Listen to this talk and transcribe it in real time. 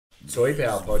Toy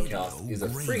Power Podcast is a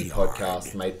free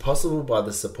podcast made possible by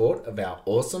the support of our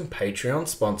awesome Patreon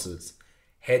sponsors.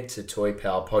 Head to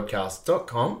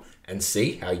toypowerpodcast.com and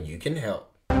see how you can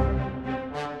help.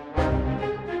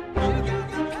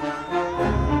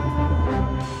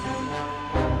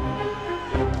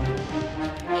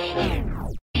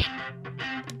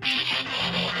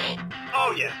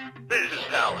 Oh yeah, this is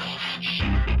power.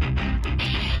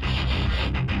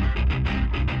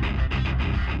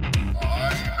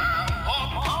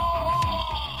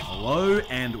 Hello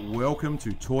and welcome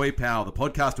to Toy Power, the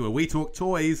podcast where we talk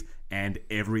toys and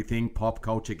everything pop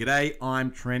culture. G'day, I'm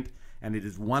Trent, and it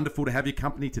is wonderful to have your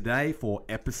company today for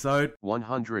episode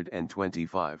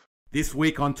 125. This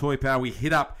week on Toy Power, we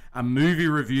hit up a movie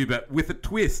review, but with a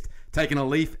twist, taking a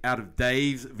leaf out of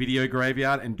Dave's video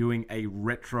graveyard and doing a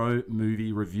retro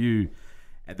movie review.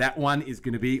 And that one is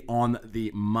going to be on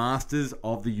the Masters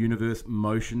of the Universe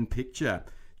motion picture.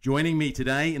 Joining me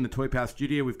today in the Toy Power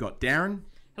studio, we've got Darren.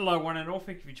 Hello, one and all.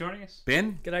 Thank you for joining us.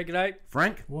 Ben. G'day, g'day.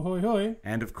 Frank. Whoa, hoi.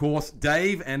 And of course,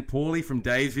 Dave and Paulie from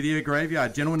Dave's Video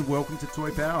Graveyard. Gentlemen, welcome to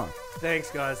Toy Power.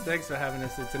 Thanks, guys. Thanks for having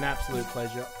us. It's an absolute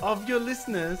pleasure. Of your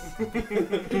listeners.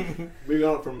 We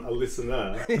got it from a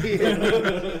listener.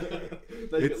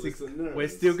 We're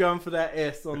still going for that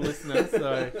S on listeners,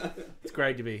 so it's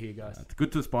great to be here, guys. It's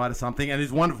good to aspire to something, and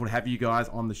it's wonderful to have you guys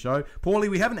on the show. Paulie,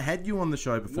 we haven't had you on the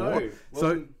show before.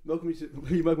 No. Welcome me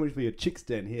to your chick's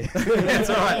den here. That's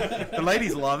all right. The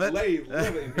ladies love it. Ladies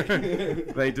love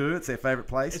it. They do. It's their favourite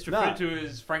place. It's referred to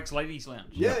as Frank's Ladies Lounge.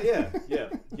 Yeah.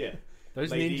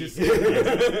 Those Lady. ninja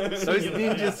skills. Those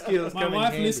ninja skills My come wife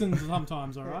in handy. listens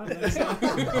sometimes, all right?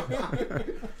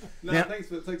 No, thanks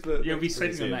for. You'll be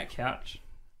sitting on that couch.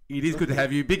 It is good to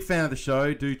have you. Big fan of the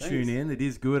show. Do tune Thanks. in. It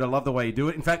is good. I love the way you do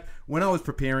it. In fact, when I was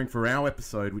preparing for our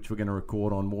episode, which we're going to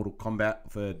record on Mortal Kombat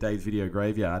for Dave's Video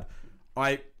Graveyard,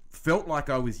 I felt like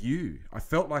I was you. I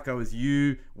felt like I was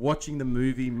you watching the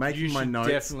movie, making You my should notes.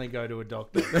 definitely go to a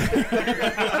doctor.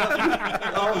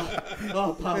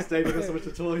 Past Dave, I've got so much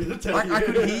to tell you. I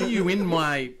could hear you in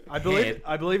my I believe head.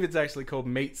 I believe it's actually called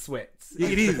meat sweats.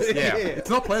 It is, yeah. It's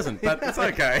not pleasant, but it's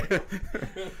okay.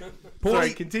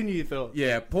 Sorry, continue your thoughts.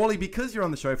 Yeah, Paulie, because you're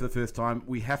on the show for the first time,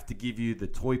 we have to give you the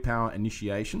Toy Power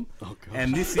initiation. Oh, God.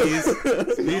 And this is...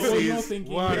 What you're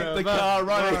thinking. Hit the car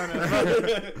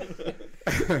running.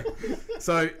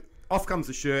 So, off comes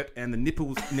the shirt and the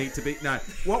nipples need to be... No,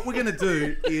 what we're going to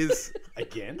do is...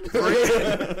 Again?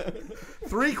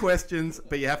 Three questions,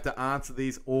 but you have to answer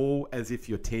these all as if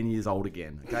you're 10 years old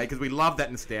again, okay? Because we love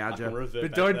that nostalgia.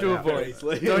 But don't do a voice.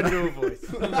 Don't do a voice.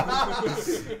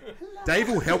 Dave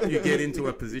will help you get into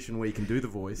a position where you can do the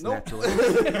voice naturally.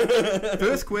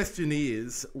 First question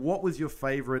is, what was your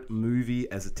favourite movie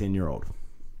as a 10-year-old?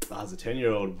 As a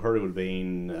 10-year-old, probably would have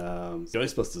been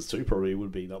Ghostbusters 2. Probably would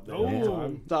have been up there. At the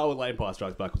time. Star Wars: Empire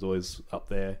Strikes Back was always up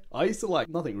there. I used to like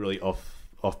nothing really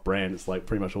off-brand. It's like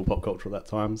pretty much all pop culture at that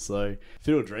time. So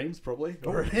Field of Dreams, probably. I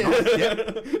like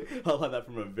that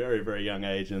from a very, very young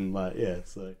age, and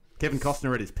So Kevin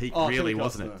Costner at his peak, really, Kevin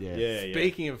wasn't Costner. it? Yeah.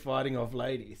 Speaking of fighting off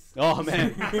ladies. Oh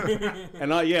man.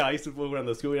 And I used to walk around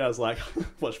the school and I was like,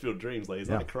 watch Field of Dreams, ladies.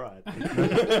 Yeah. And I cried.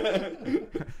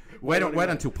 Wait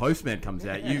until Postman comes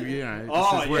out. You know,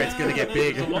 Oh, this is where it's going to get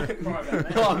big. There's a lot to cry about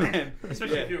that. Oh man.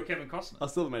 Especially if you're Kevin Costner. I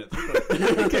still haven't made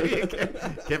it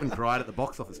through. Kevin cried at the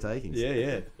box office takings.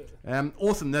 Yeah.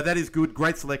 Awesome. Now, that is good.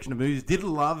 Great selection of movies. Did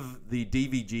love the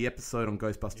DVG episode on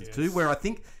Ghostbusters 2, where I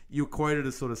think you were quoted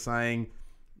as sort of saying,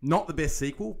 not the best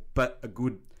sequel, but a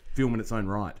good film in its own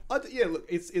right. Look,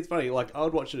 it's funny. Like I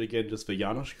would watch it again just for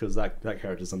Janosch because that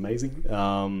character's amazing.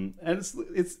 And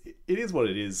it is what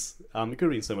it is. It could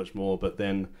have been so much more, but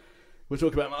then we'll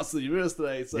talk about Masters of the Universe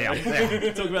today. So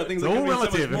talk about things that all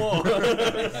could be so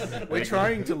much more. We're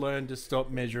trying to learn to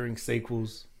stop measuring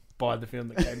sequels by the film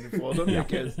that came before them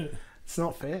because it's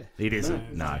not fair. It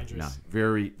isn't. No.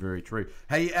 Very, very true.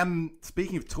 Hey,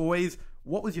 speaking of toys,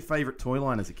 what was your favourite toy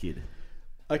line as a kid?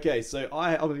 Okay, so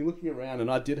I've been looking around, and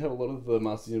I did have a lot of the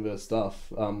Masters Universe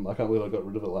stuff. I can't believe I got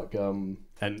rid of it.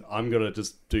 And I'm gonna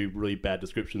just do really bad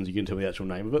descriptions. You can tell me the actual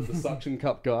name of it. The suction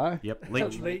cup guy. Yep,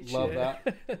 Leech. Love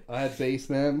that. I had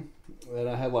Beastman, and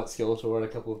I had Skeletor and a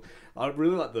couple of. I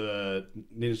really like the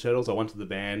Ninja Turtles. I wanted the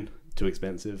band. Too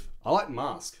expensive. I like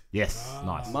Mask. Yes,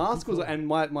 nice. Mask was, and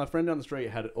my friend down the street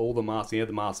had all the masks. He had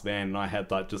the Mask van, and I had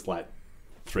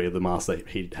three of the masks that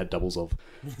he had doubles of.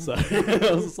 So I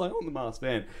was just like, on the Mask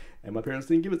van. And my parents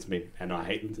didn't give it to me. And I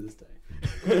hate them to this day.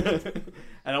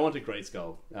 And I wanted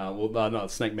Greyskull. No,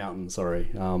 Snake Mountain, sorry.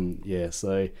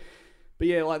 But But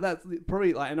yeah, like that's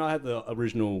probably like, and I had the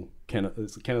original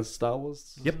Kenneth Star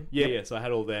Wars. Yep. Yeah. So I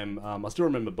had all them. I still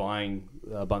remember buying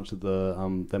a bunch of the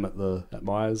them at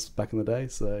Myers back in the day.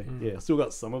 So yeah, I still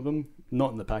got some of them,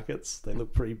 not in the packets. They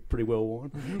look pretty well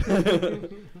worn.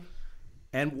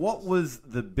 And what was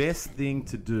the best thing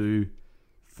to do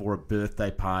for a birthday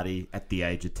party at the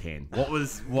age of 10?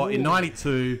 What in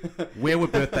 92? Where were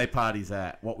birthday parties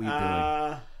at? What were you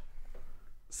doing?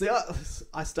 See,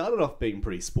 I started off being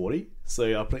pretty sporty.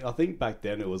 So I think back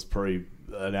then it was probably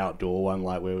an outdoor one,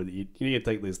 like where you need to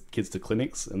take these kids to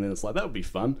clinics, and then it's like that would be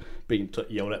fun, being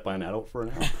yelled at by an adult for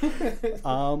an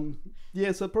hour.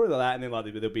 Yeah, so probably like that, and then like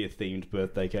there'll be a themed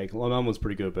birthday cake. My mum was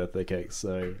pretty good at birthday cakes,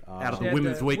 so Out of the Yeah,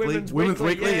 Women's the Weekly. Women's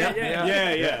Weekly,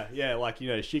 yeah. yeah. Like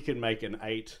she can make an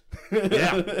 8.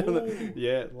 Yeah.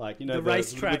 Yeah, like The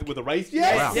racetrack. with a race.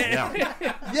 Wow. Yes,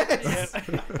 Yeah. yes.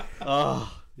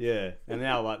 Oh, yeah. And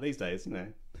now like these days,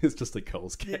 it's just a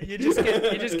Coles cake. You just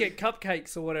get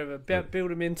cupcakes or whatever.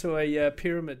 Build them into a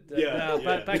pyramid. Yeah.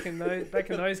 Back in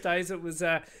those days, it was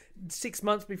 6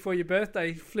 months before your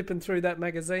birthday, flipping through that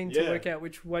magazine to Yeah. work out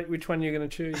which one you're going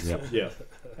to choose. Yep. Yeah.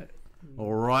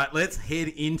 All right, let's head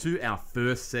into our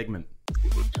first segment.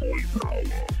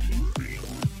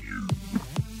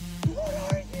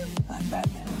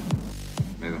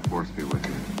 May the force be with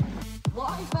you.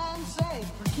 Wise man say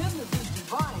forgiveness is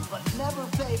divine, but never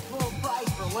pay full price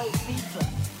for late pizza.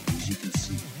 As you can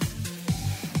see,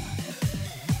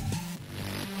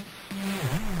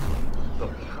 the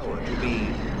power to be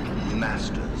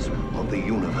masters of the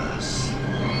universe.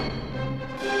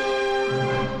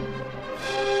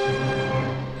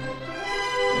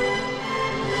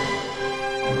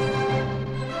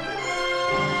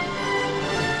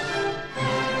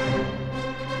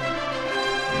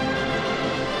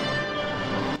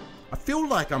 I feel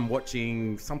like I'm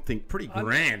watching something pretty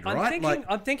grand, right?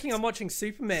 I'm thinking I'm watching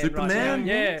Superman. Superman, right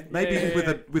now. Yeah, maybe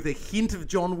yeah. with a hint of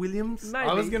John Williams. Maybe,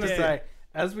 I was going to yeah. say,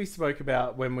 as we spoke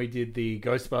about when we did the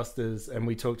Ghostbusters and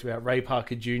we talked about Ray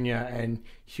Parker Jr. and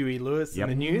Huey Lewis Yep.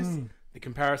 in the news, the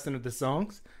comparison of the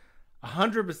songs,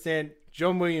 100%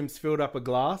 John Williams filled up a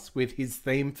glass with his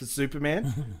theme for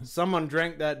Superman. Someone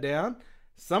drank that down.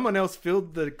 Someone else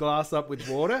filled the glass up with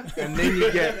water, and then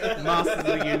you get Masters of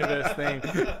the Universe theme.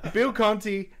 Bill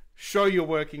Conti, show you're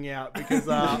working out, because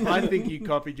I think you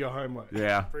copied your homework.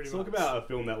 Yeah. Talk about a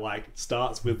film that like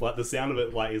starts with like the sound of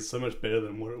it like is so much better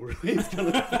than what it really is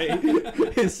gonna be.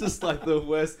 It's just like the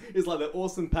worst. It's like the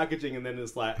awesome packaging, and then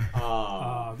it's like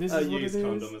this a is what it used is.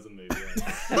 condom as a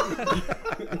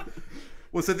movie.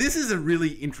 Well, so this is a really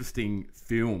interesting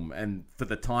film, and for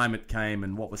the time it came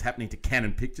and what was happening to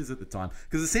Canon Pictures at the time,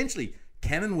 because essentially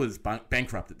Canon was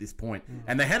bankrupt at this point,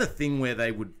 and they had a thing where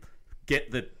they would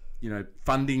get the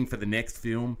funding for the next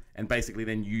film and basically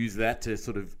then use that to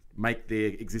sort of make their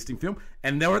existing film.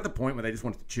 And they were at the point where they just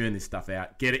wanted to churn this stuff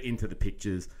out, get it into the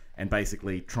pictures, and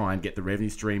basically try and get the revenue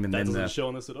stream. And That then doesn't show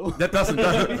on this at all. that doesn't.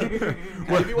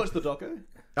 Have you watched the doco?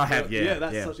 I have, yeah. Yeah,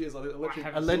 that's yeah. such is like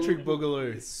Electric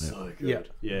Boogaloo. It's so Yeah. good.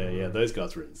 Yeah. Those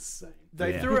guys were insane.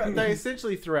 They they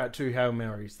essentially threw out 2 Hail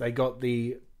Marys. They got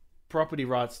the property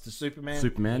rights to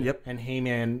Superman, Yep. and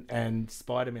He-Man and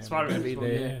Spider-Man. Spider-Man. Would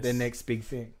be their next big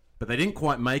thing. But they didn't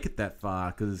quite make it that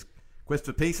far because Quest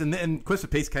for Peace and Quest for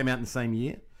Peace came out in the same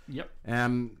year. Yep.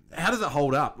 How does it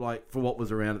hold up, like, for what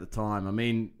was around at the time? I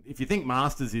mean, if you think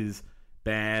Masters is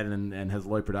bad and has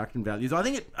low production values, I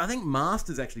think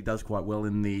Masters actually does quite well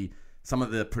in some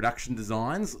of the production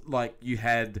designs. Like, you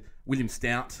had William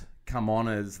Stout come on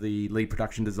as the lead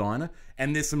production designer,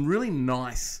 and there's some really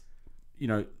nice,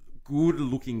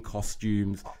 good-looking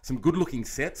costumes, some good-looking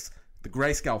sets. The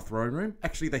Grayscale throne room,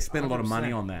 actually, they spent a lot of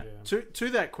money on that. Yeah. To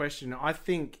that question, I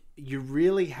think you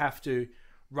really have to,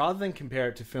 rather than compare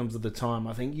it to films of the time,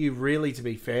 I think you really, to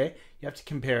be fair, you have to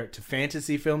compare it to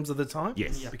fantasy films of the time.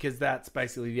 Yes. Because that's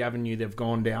basically the avenue they've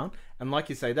gone down. And like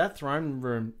you say, that throne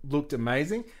room looked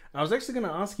amazing. And I was actually going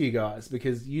to ask you guys,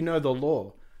 because you know the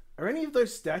lore. Are any of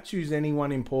those statues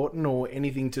anyone important or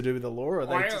anything to do with the lore? Or are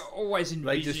they I just, always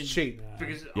envisioned they just cheap?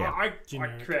 because Yeah. I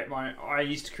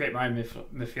used to create my own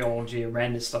mythology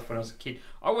around this stuff when I was a kid.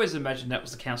 I always imagined that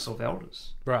was the Council of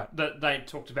Elders Right. that they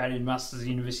talked about in Masters of the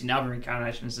Universe in other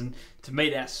incarnations, and to me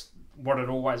that's what it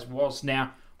always was.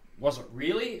 Now, was it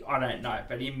really? I don't know,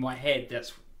 but in my head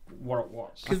that's what it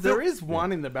was. Because there is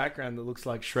one in the background that looks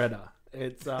like Shredder.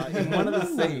 It's in one of the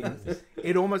scenes.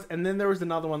 It almost, and then there was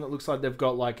another one that looks like they've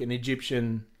got like an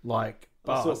Egyptian like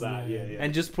I saw bust that. Yeah.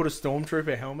 and just put a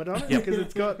stormtrooper helmet on it because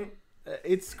it's got.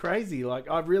 It's crazy. Like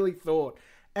I really thought,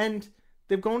 and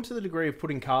they've gone to the degree of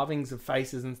putting carvings of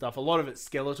faces and stuff. A lot of it's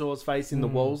Skeletor's face in the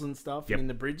walls and stuff, Yep. and in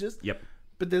the bridges. Yep.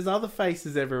 But there's other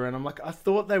faces everywhere, and I'm like, I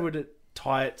thought they would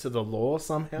tie it to the lore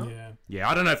somehow. Yeah,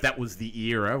 I don't know if that was the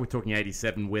era. We're talking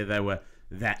 87 where they were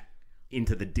that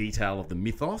into the detail of the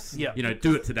mythos. Yeah. You know,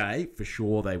 do it today, for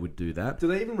sure they would do that. Do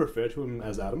they even refer to him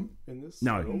as Adam in this?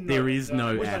 No, there is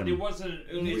no Adam. There was an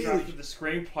earlier draft of the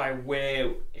screenplay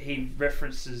where he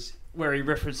references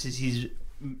his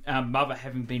mother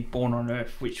having been born on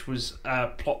Earth, which was a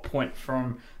plot point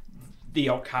from the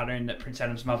old cartoon that Prince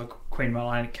Adam's mother, Queen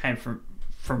Marlena, came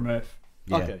from Earth.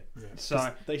 Yeah. Okay.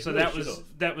 So really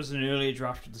that was an earlier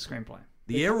draft of the screenplay.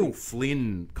 The Errol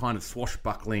Flynn kind of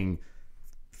swashbuckling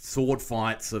sword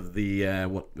fights of the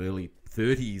early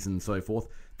 30s and so forth,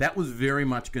 that was very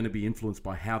much going to be influenced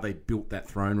by how they built that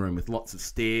throne room with lots of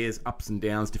stairs, ups and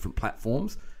downs, different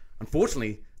platforms.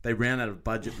 Unfortunately, they ran out of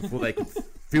budget before they could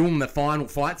film the final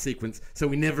fight sequence, so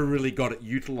we never really got it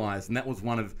utilised. And that was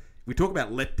one of... We talk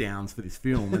about letdowns for this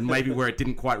film and maybe where it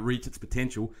didn't quite reach its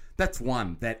potential. That's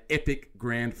one. That epic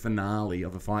grand finale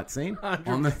of a fight scene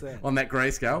on that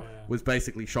grayscale was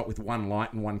basically shot with one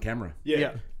light and one camera.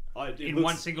 Yeah.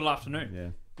 One single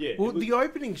afternoon. Yeah. Well, the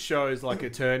opening shows like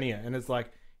Eternia, and it's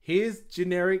like, here's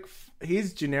generic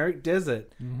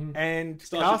desert, and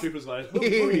Starship Troopers like,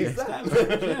 who is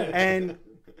that? and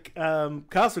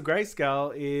Castle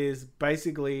Grayskull is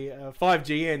basically a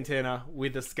 5G antenna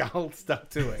with a skull stuck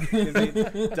to it.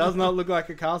 'Cause it does not look like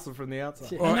a castle from the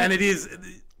outside. Well, and it is...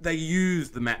 They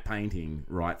used the matte painting,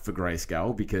 right, for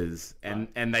Grayskull because...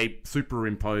 And they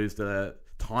superimposed a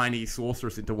tiny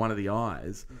sorceress into one of the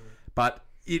eyes. But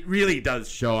it really does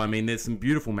show... I mean, there's some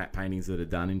beautiful matte paintings that are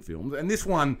done in films. And this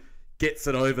one gets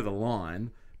it over the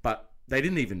line, but they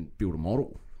didn't even build a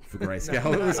model for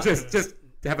Grayskull. It was just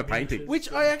to have a painting.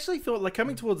 Which I actually thought, like,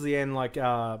 coming towards the end, like,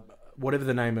 whatever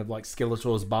the name of, like,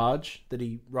 Skeletor's barge that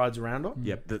he rides around on.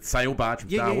 Yep, the sail barge from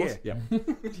Star Wars. Yeah.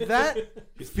 Yep. That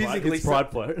physically...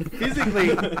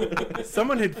 physically,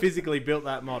 someone had physically built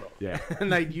that model. Yeah.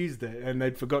 And they'd used it, and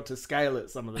they'd forgot to scale it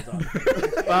some of the time.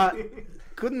 But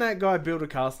couldn't that guy build a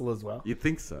castle as well? You'd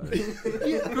think so. They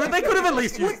could have at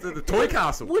least used the toy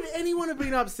castle. Would anyone have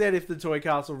been upset if the toy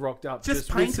castle rocked up Just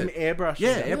with paint some it. airbrush?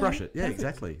 Yeah, airbrush it. Yeah,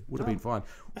 exactly. Would have been fine.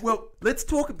 Well, let's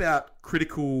talk about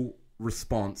critical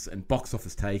response and box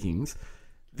office takings.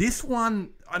 This one,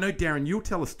 I know, Darren, you'll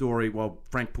tell a story while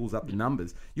Frank pulls up the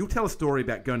numbers. You'll tell a story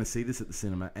about going to see this at the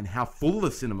cinema and how full the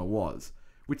cinema was,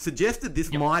 which suggested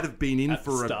this might have been in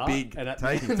for a big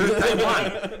taking.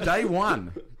 So Day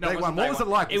one. What was it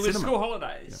like? It was school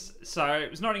holidays. Yeah. So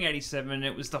it was 1987.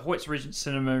 It was the Hoyts Regent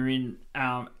Cinema in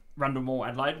Rundle Mall,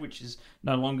 Adelaide, which is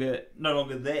no longer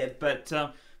there. But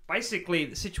basically,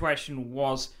 the situation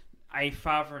was a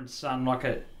father and son, like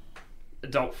a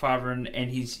adult father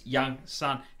and his young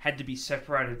son, had to be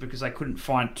separated because they couldn't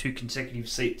find 2 consecutive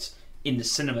seats in the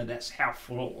cinema. That's how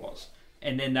full it was.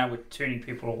 And then they were turning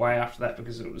people away after that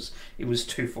because it was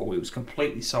too full. It was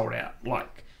completely sold out.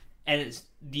 And it's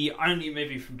the only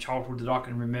movie from childhood that I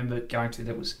can remember going to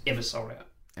that was ever sold out.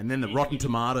 And then the Rotten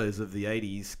Tomatoes of the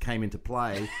 80s came into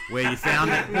play, where you found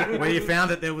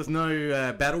that there was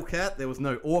no Battle Cat, there was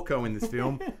no Orko in this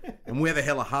film, and where the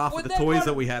hell are half of the toys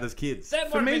that we had as kids?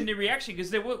 That might have been the reaction,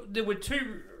 because there were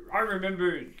 2. I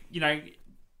remember,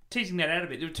 teasing that out a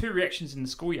bit. There were 2 reactions in the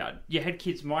schoolyard. You had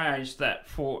kids my age that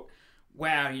thought,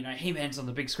 "Wow, He-Man's on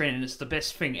the big screen and it's the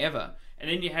best thing ever,"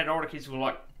 and then you had older kids who were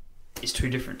like, "It's too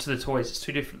different to the toys. It's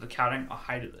too different to the cartoon. I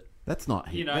hated it." That's not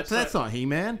that's not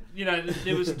He-Man.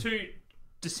 There was 2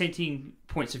 dissenting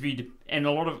points of view, and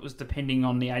a lot of it was depending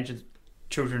on the age of the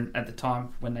children at the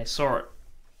time when they saw it.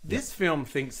 This film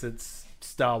thinks it's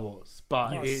Star Wars,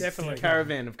 but it's definitely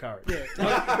Caravan of Courage. Yeah.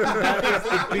 That is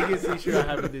the biggest issue I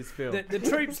have with this film. The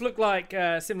troops look like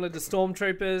similar to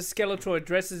stormtroopers. Skeletor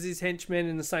dresses his henchmen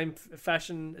in the same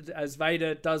fashion as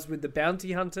Vader does with the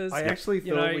bounty hunters. I actually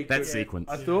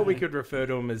thought we could refer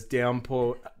to them as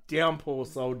downpour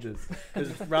soldiers,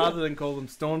 because rather than call them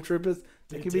stormtroopers,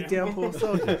 they can be downpour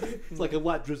soldiers. It's like a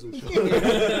light drizzle.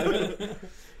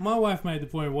 My wife made the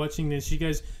point of watching this. She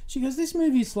goes, this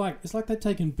movie is like, it's like they've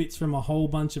taken bits from a whole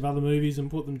bunch of other movies and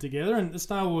put them together. And the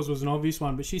Star Wars was an obvious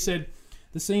one, but she said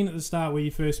the scene at the start where you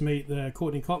first meet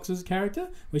Courtney Cox's character,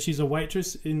 where she's a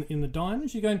waitress in the diner,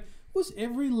 she's going, was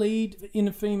every lead in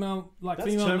a female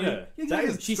female lead?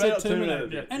 Exactly. She said Terminator.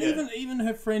 Yeah. And even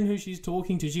her friend who she's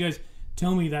talking to, she goes,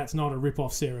 tell me that's not a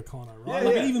rip-off Sarah Connor, right?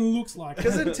 Yeah. It even looks like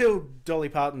Because until Dolly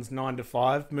Parton's 9 to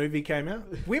 5 movie came out,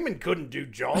 women couldn't do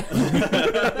jobs.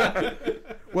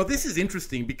 Well, this is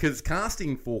interesting because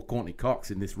casting for Courtney Cox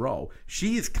in this role,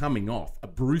 she is coming off a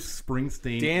Bruce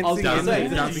Springsteen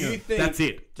dancing. That's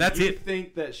it. Do you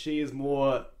think that she is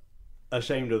more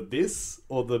ashamed of this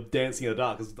or the Dancing in the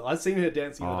Dark? Because I've seen her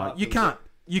dancing in the dark.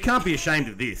 You can't be ashamed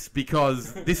of this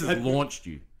because this has launched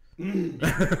you.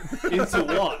 Into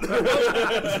what? Into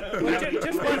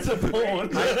porn.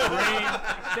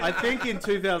 I think in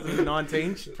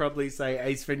 2019 she'd probably say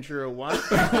Ace Ventura 1.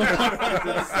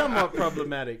 It's somewhat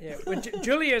problematic. Yeah, well,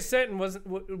 Julia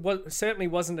certainly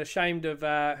wasn't ashamed of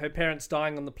her parents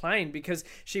dying on the plane, because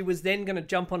she was then going to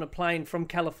jump on a plane from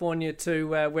California to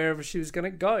wherever she was going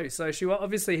to go. So she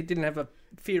obviously didn't have a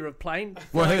fear of plane.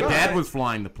 Well, her dad was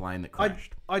flying the plane that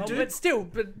crashed. I do. But still,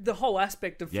 the whole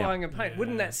aspect of flying a plane,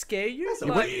 wouldn't that scare you?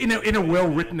 Like, in a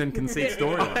well-written and conceived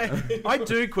story. I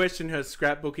do question her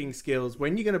scrapbooking skills.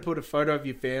 When you're going to put a photo of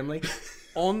your family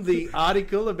on the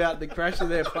article about the crash of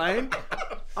their plane,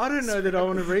 I don't know that I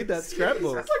want to read that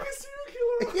scrapbook. It's like a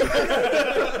serial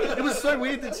killer. It was so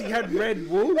weird that she had red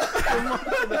wool from one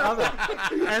to the other,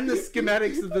 and the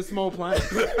schematics of the small plane.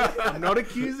 I'm not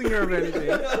accusing her of anything.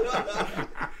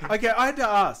 Okay, I had to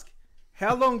ask,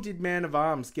 how long did Man of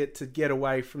Arms get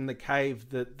away from the cave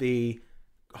that the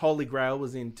Holy Grail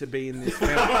was in to be in this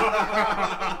film?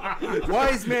 Why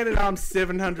is Man at Arms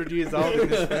 700 years old in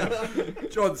this film?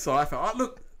 John Cypher.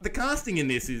 Look, the casting in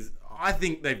this is, I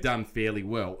think they've done fairly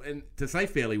well. And to say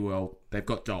fairly well, they've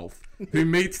got Dolph, who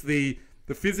meets the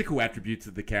physical attributes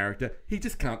of the character. He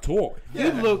just can't talk. He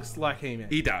looks like He-Man.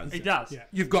 He does. He does. Yeah.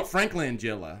 You've got Frank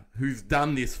Langella, who's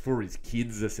done this for his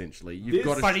kids, essentially. You've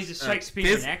got But he's a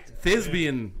Shakespearean actor.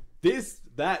 Thespian. He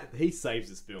saves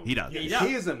this film. He does. He He does.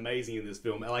 is amazing in this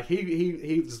film. Like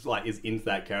he just like is into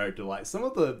that character. Like some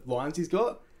of the lines he's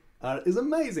got is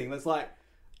amazing. That's like,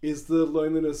 is the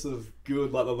loneliness of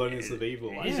good like the loneliness of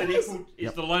evil? Like,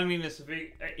 Is the loneliness of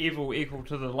evil equal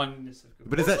to the loneliness of good?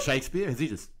 But is that Shakespeare? Has he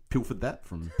just pilfered that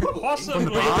from... Possibly,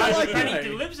 From the bar? and he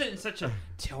delivers it in such a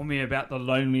 "tell me about the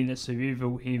loneliness of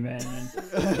evil, He-Man."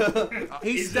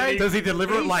 Does he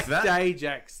deliver it like that? Stage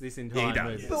acts this entire He does.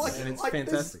 movie, But like, and it's like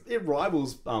fantastic. it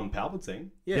rivals Palpatine.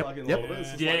 Yeah. Like in Yep. a lot of it. It's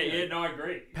just Yeah, like, yeah, no, I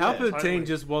agree. Palpatine totally.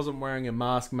 just wasn't wearing a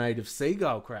mask made of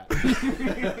seagull crap.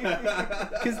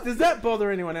 Because does that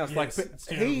bother anyone else? Yes, Like, it's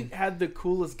he terrible. had the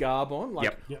coolest garb on.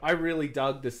 Like, Yep. I really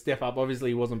dug the step up.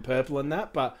 Obviously, he wasn't purple in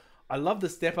that, but I love the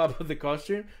step up of the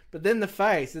costume. But then the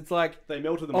face, it's like They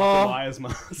melted the Oh. Michael Myers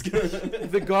mask.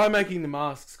 the guy making the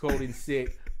masks called in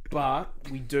sick. But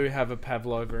we do have a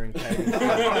Pavlova in case.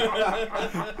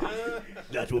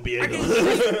 That will be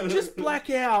it. Just black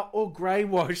out or grey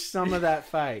wash some of that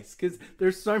face, because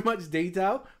there's so much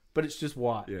detail, but it's just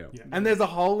white. Yeah. And there's a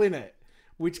hole in it,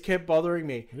 which kept bothering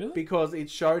me Really? because it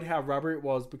showed how rubber it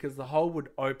was, because the hole would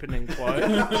open and close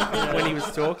when he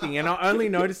was talking, and I only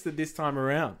noticed it this time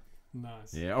around.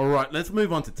 Nice. Yeah, all right, let's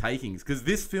move on to takings, because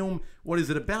this film, what is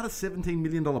it, about a $17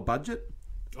 million budget?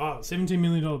 Oh, $17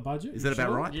 million budget. Is that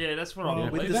about right? Yeah, that's what Oh, I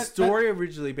With believe. the story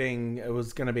originally being it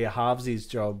was going to be a halvesies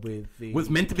job with the Was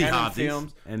meant to be Canon halvesies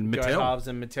films, and go Mattel. halves,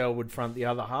 and Mattel would front the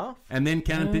other half. And then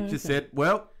Canon Pictures said,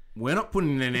 well, we're not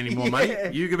putting in any more money.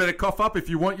 You better cough up if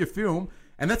you want your film.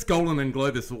 And that's Golden and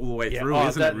Globus all the way through,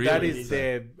 isn't it, really?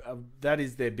 That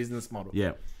is their business model.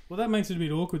 Yeah. Well, that makes it a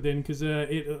bit awkward then, because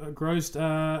it grossed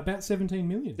about $17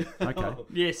 million. Okay.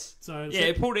 Yes. So Yeah,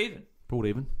 it pulled even. Pulled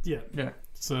even. yeah. Yeah.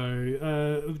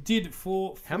 So did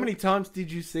four. How many times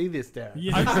did you see this, Darren?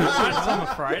 Yeah. I'm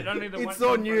afraid. Only the It's one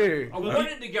on you. I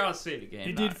wanted to go and see it again.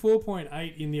 It no. did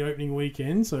 4.8 in the opening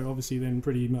weekend, so obviously then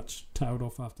pretty much tailed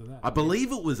off after that. I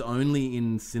believe it was only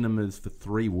in cinemas for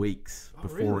 3 weeks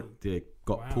before really? it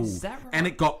got Wow. pulled. Is that right? And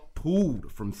it got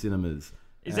pulled from cinemas.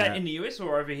 Is that in the US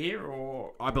or over here,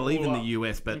 or I believe in or- the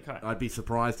US, but Okay. I'd be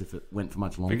surprised if it went for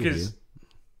much longer Because- here.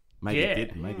 Maybe yeah.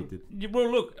 it did. Maybe it did. Yeah,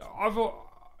 well, look,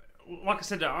 like I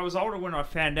said, I was older when I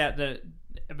found out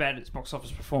about its box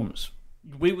office performance.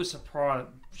 We were surprised,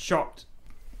 shocked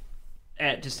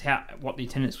at just what the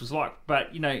attendance was like.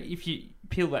 But you know, if you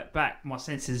peel that back, my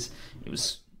sense is it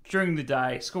was during the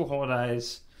day, school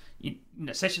holidays,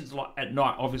 sessions at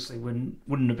night. Obviously,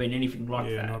 wouldn't have been anything like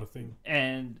yeah, that. not a thing.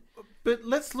 And But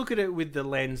let's look at it with the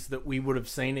lens that we would have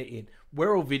seen it in.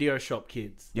 We're all video shop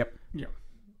kids. Yep. yeah,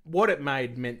 What it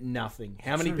made meant nothing.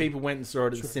 How many True. people went and saw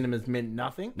it at the cinemas meant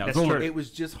nothing. No, That's it's all true. It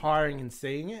was just hiring and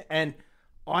seeing it. And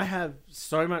I have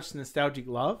so much nostalgic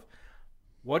love.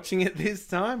 Watching it this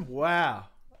time, wow.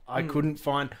 I couldn't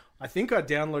find... I think I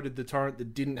downloaded the torrent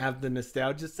that didn't have the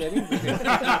nostalgia setting.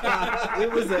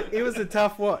 It was a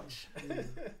tough watch.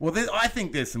 Well, I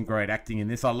think there's some great acting in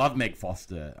this. I love Meg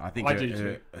Foster. I think I do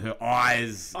too. her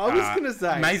eyes I was are gonna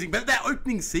say. amazing. But that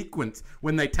opening sequence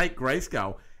when they take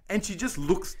Grayskull and she just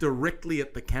looks directly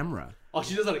at the camera. Oh,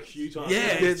 she does that a few times.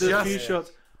 Yeah, The it's just- few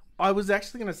shots. I was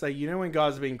actually going to say, you know when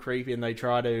guys are being creepy and they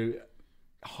try to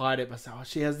hide it by saying, oh,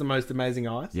 she has the most amazing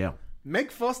eyes? Yeah.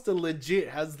 Meg Foster legit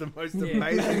has the most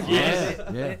amazing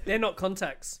Yeah. They're not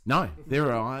contacts. No,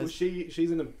 there are eyes. Well,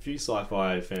 she's in a few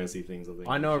sci-fi fantasy things, I think.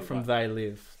 I know her She's from like- They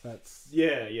Live. That's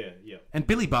Yeah. And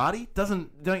Billy Barty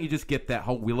don't you just get that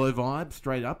whole Willow vibe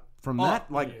straight up from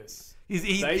that? Like, yes. he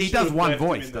They he should does have one left him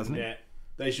voice, in the doesn't he? net.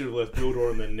 They should have left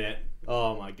Gwildor in the net.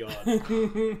 Oh my god.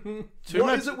 too What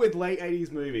much. is it with late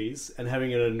 80s movies and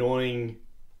having an annoying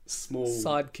small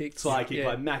Sidekicks. sidekick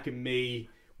like Mac and Me,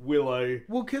 Willow,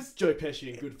 Well, because Joe Pesci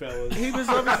and Goodfellas? he was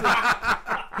obviously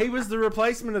he was the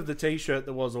replacement of the T-shirt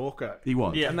that was Orko. He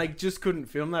was. And they just couldn't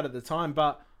film that at the time.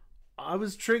 But I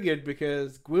was triggered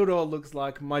because Gwildor looks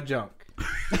like my junk.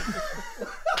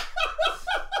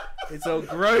 It's all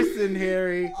gross and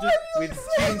hairy with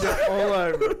ginger all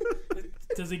over it.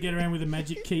 Does he get around with a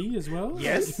magic key as well?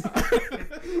 Yes,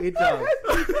 it does.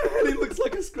 And he looks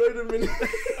like a scrotum in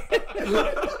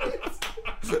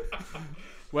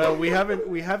Well, we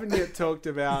haven't yet talked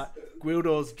about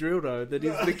Gwildor's dildo. That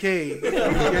is the key. We'll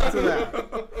get to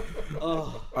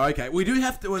that. Okay, we do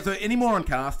have to. So any more on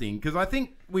casting? Because I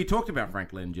think we talked about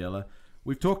Frank Langella.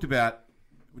 We've talked about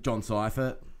John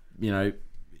Cipher. You know,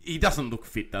 he doesn't look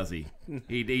fit, does he?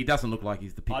 He doesn't look like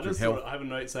he's the I picture of just health. I have a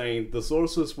note saying the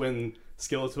sorceress when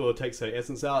Skeletor takes her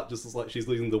essence out just looks like she's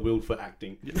losing the will for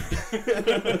acting.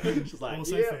 She's like,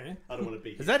 Also yeah, fair. I don't want to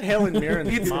be Is that Helen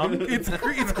Mirren's mum? It's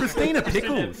Christina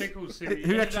Pickles. Pickles, who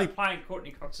Who actually- playing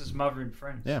Courtney Cox's mother in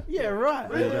Friends. Yeah. Yeah,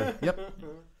 right. Yep.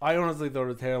 I honestly thought it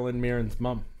was Helen Mirren's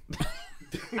mum.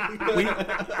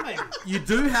 You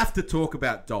do have to talk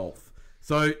about Dolph.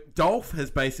 So Dolph has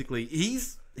basically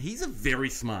he's a very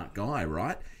smart guy,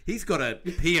 right? He's got a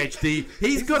PhD.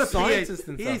 He's got a scientist PhD.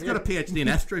 and He's stuff, got a PhD in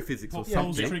astrophysics or Paul's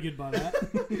something. triggered by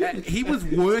that. He was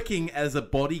working as a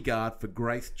bodyguard for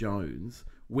Grace Jones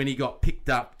when he got picked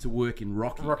up to work in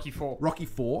Rocky 4. Rocky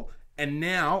 4, and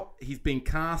now he's been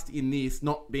cast in this,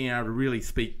 not being able to really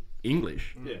speak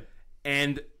English. Yeah.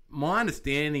 And my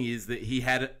understanding is that he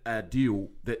had a deal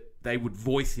that they would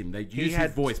voice him. They'd use his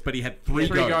had- voice, but he had three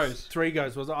goes. 3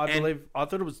 goes was it? I believe. I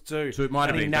thought it was 2. So it might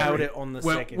have and been he nailed three. it on the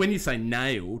Well, second. when you say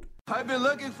nailed, I've been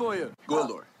looking for you.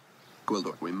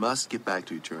 Gwildor, we must get back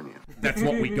to Eternia. that's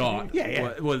what we got.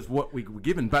 Yeah. Was what we were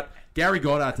given. But Gary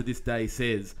Goddard to this day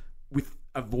says with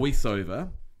a voiceover,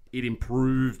 it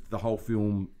improved the whole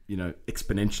film, you know,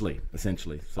 exponentially,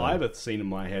 essentially. So I have a scene in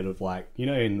my head of like, you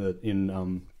know,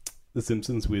 in The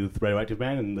Simpsons with Radioactive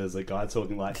Man, and there's a guy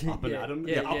talking like up and Yeah, Adam,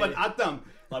 yeah, up yeah, and Adam,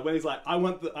 like when he's like, I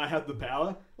have the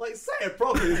power, like say it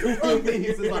properly.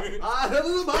 He's just like, I have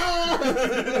the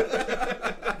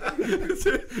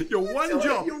power. your one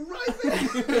job. You're right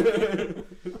there.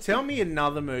 Tell me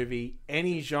another movie,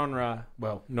 any genre,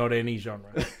 well, not any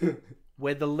genre,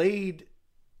 where the lead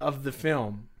of the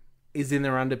film is in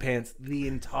their underpants the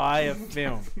entire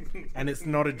film, and it's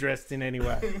not addressed in any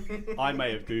way. I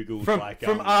may have googled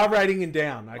From R rating and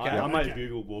down. Okay, I might have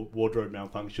googled wardrobe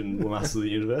malfunction Masters of the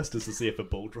Universe just to see if a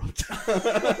ball dropped.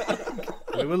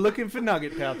 we were looking for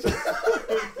nugget pouches.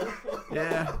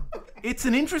 Yeah, it's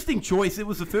an interesting choice. It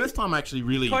was the first time I actually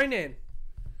really. Conan.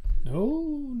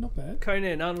 No, not bad.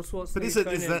 Conan, Arnold Schwarzenegger. But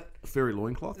is Conan. that a furry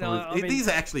loincloth? No, Or I mean- these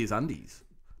are actually his undies.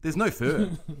 There's no fur.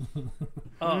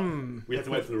 We have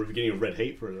to wait for the beginning of Red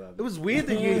Heat for that. It was weird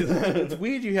that you. It's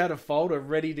weird you had a folder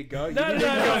ready to go. You No, didn't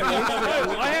no, even no,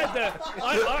 go- no. I had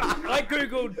I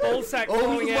googled ball sack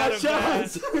falling out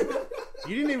of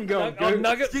You didn't even go. a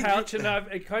nugget pouch,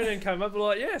 and Conan came up.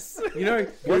 Like, yes. You know,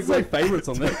 What's my favourites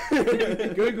on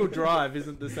there? Google Drive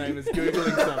isn't the same as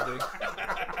googling something.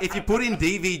 If you put in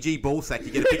DVG ballsack,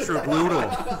 you get a picture of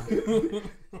Gwildor.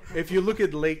 If you look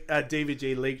at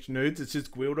DVG leaked nudes, it's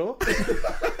just Gwildor.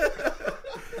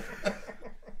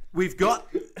 We've got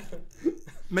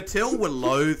Mattel were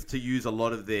loath to use a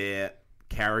lot of their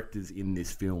characters in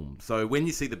this film. So when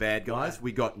you see the bad guys,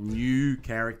 we got new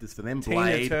characters for them. Tina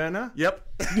Blade. Turner. Yep.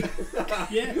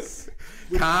 Yes.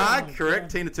 Karg,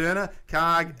 correct. Tina Turner.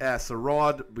 Karg,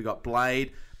 Sarod. We got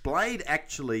Blade. Blade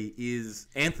actually is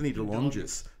Anthony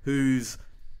DeLongis, who's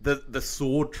the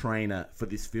sword trainer for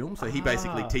this film. So he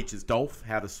basically teaches Dolph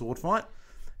how to sword fight.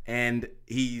 And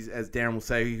he's, as Darren will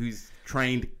say, who's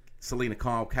trained Selena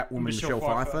Kyle, Catwoman, Michelle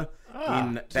Pfeiffer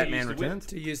in Batman Returns.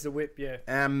 To use the whip, yeah.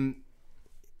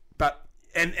 But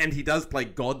and he does play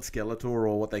God Skeletor,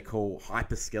 or what they call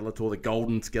Hyper Skeletor, the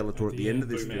Golden Skeletor at the end of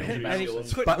this film. And he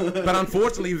put, But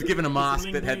unfortunately, he was given a mask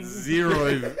that had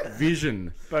zero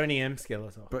vision. Boney M.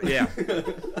 Skeletor. But yeah.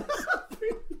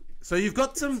 So you've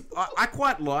got some. I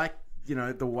quite like, you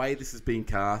know, the way this is being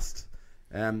cast.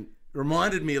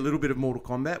 Reminded me a little bit of Mortal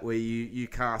Kombat, where you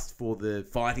cast for the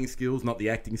fighting skills, not the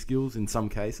acting skills in some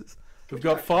cases. We've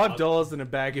got $5 and a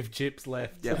bag of chips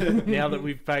left. Yep. Now that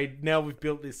we've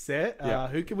built this set,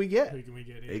 who can we get? Who can we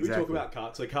get in? We talk about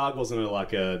Karg. So Karg wasn't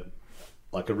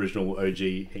like original OG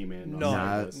He-Man.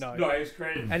 No. No, he was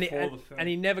created And before the film.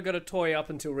 he never got a toy up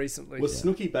until recently. Was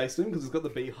Snooky based on him because it's got the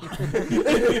beehive?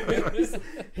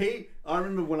 I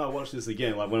remember when I watched this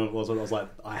again, like when it was, I was like,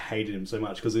 I hated him so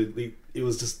much because it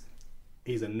was just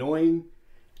he's annoying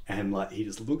and like he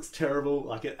just looks terrible.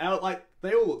 Like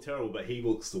they all look terrible, but he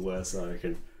looks the worst. I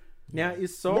reckon. Now,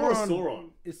 is More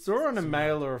Sauron a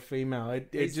male or a female?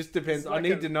 It just depends. I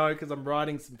need to know because I'm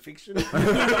writing some fiction.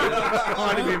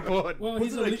 Kind of important. Well,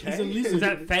 he's a lizard. Is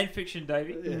that fan fiction,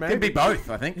 Davey? Yeah. Can be both,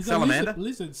 I think. He's Salamander. a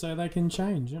lizard, so they can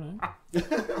change,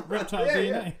 reptile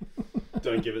DNA.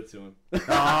 Don't give it to him.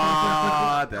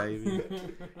 Ah, Davey.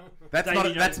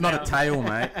 That's not a tail,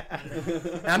 mate.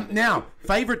 Now,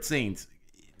 favourite scenes.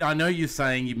 I know you're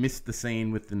saying you missed the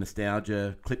scene with the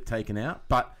nostalgia clip taken out,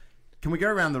 but can we go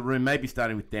around the room, maybe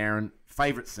starting with Darren?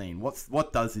 Favourite scene.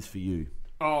 What does this for you?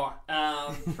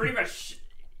 Pretty much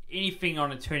anything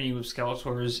on Eternity with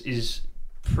Skeletor is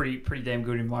pretty damn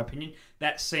good in my opinion.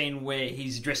 That scene where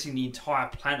he's addressing the entire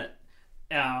planet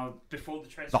before the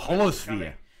transformation. The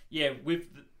holosphere. Yeah, with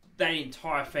that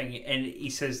entire thing, and he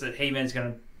says that He-Man's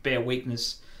going to bear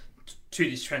witness to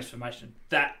this transformation.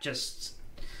 That just,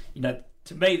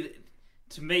 to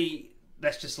me,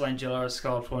 that's just Langella as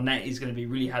Skeletor, and that is going to be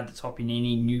really hard to top in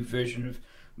any new version of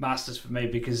Masters for me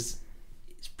because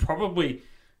it's probably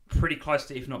pretty close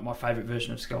to, if not my favourite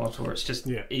version of Skeletor. It's just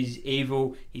he's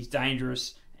evil, he's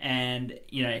dangerous, and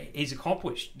he's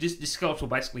accomplished. This Skeletor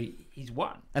basically he's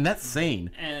won. And that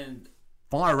scene, and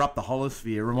fire up the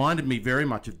holosphere, reminded me very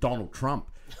much of Donald Trump.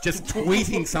 Just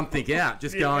tweeting something out,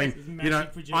 just going,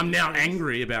 I'm now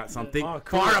angry about something. Oh,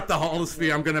 cool. Fire up the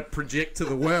holosphere, I'm going to project to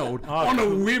the world on a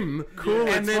whim. Cool,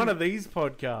 and it's one of these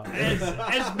podcasts.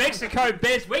 As Mexico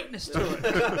bears weakness to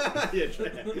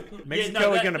it.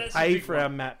 Mexico are going to pay for our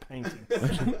matte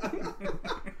paintings.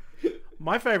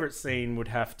 My favourite scene would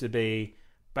have to be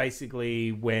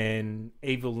basically when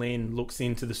Evil Lynn looks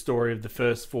into the story of the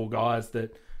first four guys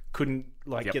that couldn't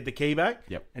get the key back,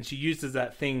 and she uses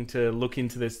that thing to look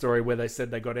into their story where they said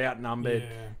they got outnumbered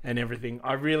and everything.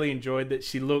 I really enjoyed that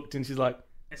she looked and she's like,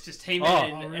 it's just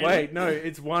He-Man. Oh, wait, no,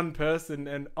 it's one person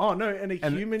and a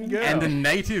human girl and a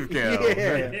native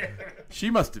girl. She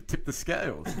must have tipped the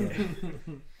scales.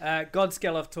 God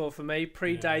Skeletor for me,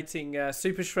 predating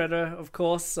Super Shredder, of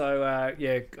course. So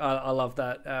I love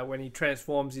that when he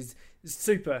transforms. He's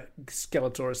Super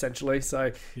Skeletor essentially.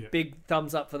 So big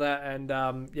thumbs up for that.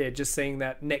 And just seeing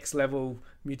that next level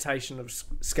mutation of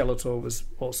Skeletor was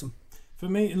awesome. For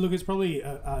me, look, it's probably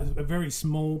a very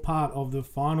small part of the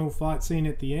final fight scene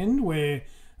at the end where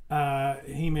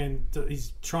He-Man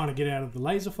is trying to get out of the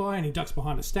laser fire and he ducks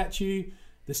behind a statue.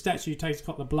 The statue takes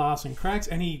the blast and cracks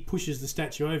and he pushes the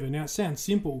statue over. Now, it sounds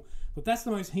simple, but that's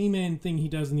the most He-Man thing he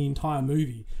does in the entire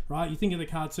movie, right? You think of the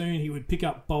cartoon, he would pick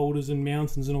up boulders and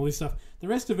mountains and all this stuff. The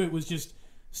rest of it was just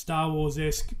Star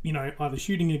Wars-esque, either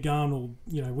shooting a gun or,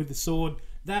 with the sword.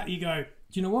 That, you go,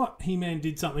 do you know what? He-Man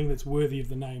did something that's worthy of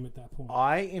the name at that point.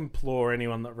 I implore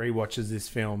anyone that rewatches this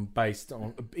film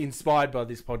inspired by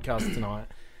this podcast tonight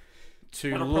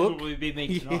to probably be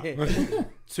me tonight.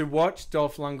 To watch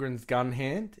Dolph Lundgren's gun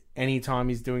hand anytime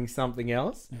he's doing something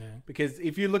else. Yeah. Because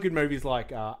if you look at movies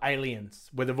like Aliens,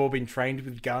 where they've all been trained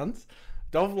with guns,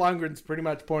 Dolph Lundgren's pretty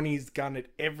much pointing his gun at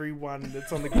everyone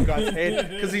that's on the good guy's head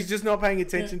because he's just not paying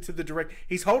attention to the direct.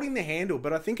 He's holding the handle,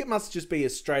 but I think it must just be a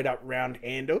straight up round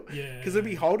handle because he'll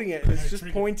be holding it and it's just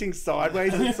pointing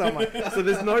sideways at someone. So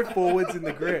there's no forwards in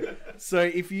the grip. So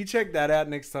if you check that out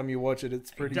next time you watch it,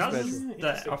 it's pretty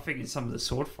special. I think in some of the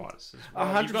sword fights.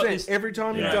 100%. Every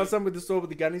time he does something with the sword with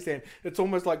the gun in his hand, it's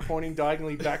almost like pointing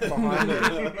diagonally back behind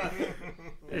him.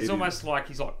 It's almost like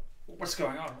he's like, what's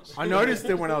going on? I noticed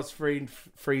that when I was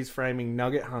freeze framing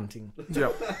nugget hunting. Something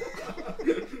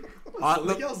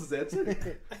else is there too.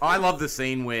 I love the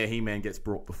scene where He-Man gets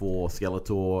brought before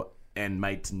Skeletor and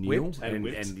made to kneel, and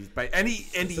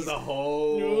he's a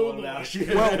whole. Well,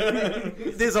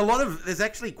 there's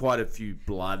actually quite a few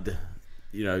blood,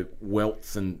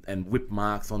 welts and whip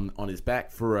marks on his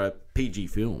back for a PG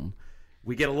film.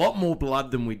 We get a lot more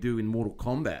blood than we do in Mortal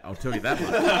Kombat, I'll tell you that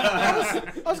much.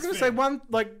 I was going to say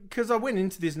because I went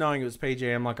into this knowing it was PG,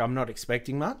 I'm not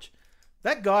expecting much.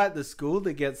 That guy at the school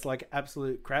that gets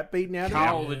absolute crap beaten out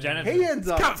Carl, of him, the janitor. he ends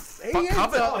up he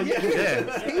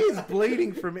is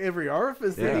bleeding from every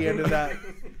orifice at the end of that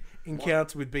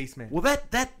encounter with Beastman. Well,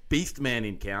 that Beastman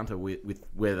encounter with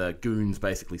where the goons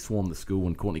basically swarm the school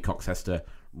and Courtney Cox has to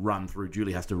run through,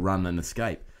 Julie has to run and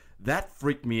escape. That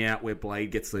freaked me out where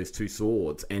Blade gets those two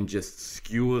swords and just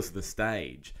skewers the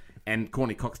stage. And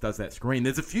Courtney Cox does that screen.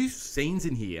 There's a few scenes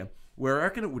in here where I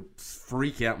reckon it would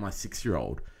freak out my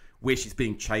 6-year-old, where she's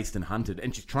being chased and hunted,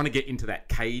 and she's trying to get into that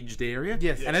caged area.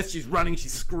 Yes. And as she's running,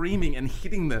 she's screaming and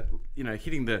hitting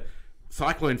the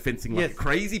cyclone fencing like a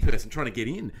crazy person trying to get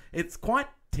in. It's quite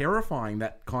terrifying,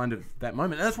 that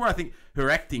moment. And that's where I think her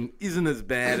acting isn't as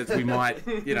bad as we might.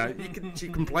 She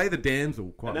can play the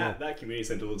damsel quite well. That community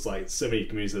centre looks like so many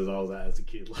community centres I was at as a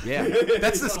kid. Yeah,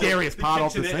 that's the scariest part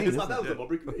of the scene. It's like, that was a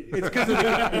Mobbery community. It's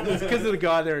because of the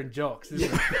guy there in jocks,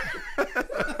 isn't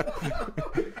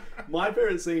it? My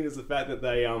favorite scene is the fact that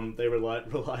they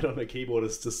relied on a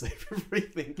keyboardist to save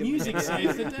everything. Music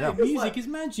saves the day. Music is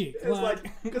magic.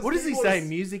 What does he say?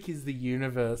 Music is the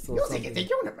universe or something? Music is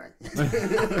the universe.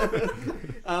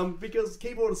 Because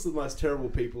keyboardists are the most terrible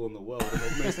people in the world, and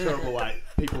the most terrible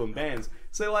people in bands.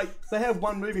 So they have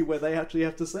one movie where they actually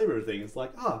have to save everything. It's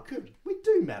like, oh, good, we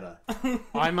do matter.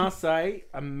 I must say,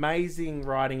 amazing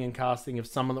writing and casting of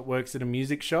someone that works at a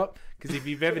music shop. Because if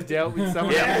you've ever dealt with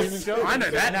someone at a music shop, I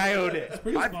know that. Nailed it. It's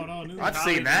pretty spot on, isn't it? I've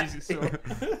seen that.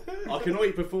 I can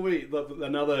wait before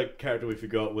another character we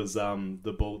forgot was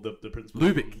the principal.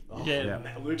 Lubick. Oh,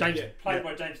 Lubick, played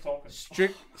by James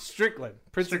Tolkien. Strickland.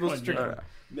 Principal Strickland.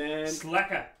 Man,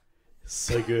 Slacker.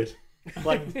 So good.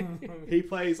 He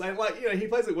plays he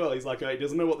plays it well. He's like, he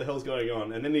doesn't know what the hell's going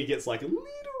on, and then he gets like a little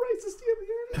racist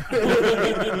at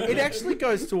the end. It actually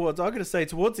goes towards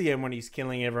the end when he's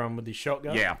killing everyone with his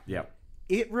shotgun. Yeah.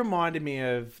 It reminded me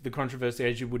of the controversy,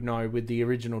 as you would know, with the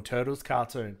original Turtles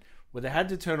cartoon, where they had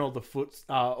to turn all the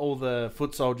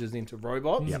foot soldiers into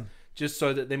robots, just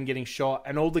so that them getting shot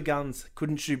and all the guns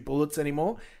couldn't shoot bullets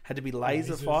anymore, had to be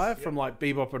laser fire from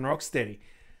Bebop and Rocksteady.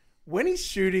 When he's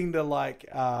shooting the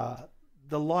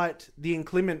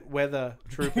inclement weather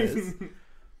troopers.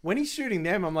 When he's shooting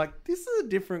them, I'm like, this is a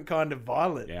different kind of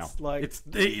violence. Yeah.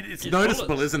 It's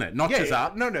noticeable, isn't it? Notches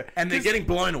up. No. And they're getting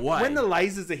blown away. When the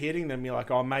lasers are hitting them, you're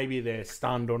like, oh, maybe they're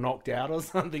stunned or knocked out or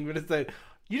something. But it's like,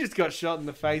 you just got shot in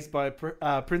the face by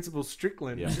Principal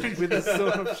Strickland with a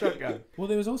sort of shotgun. Well,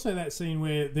 there was also that scene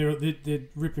where they're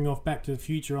ripping off Back to the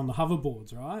Future on the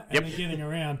hoverboards, right? And they're getting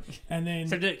around, and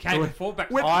then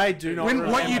I do not.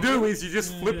 What you do is you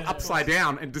just flip upside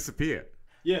down and disappear.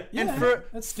 Yeah.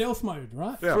 That's stealth mode,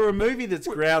 right? Yeah. For a movie that's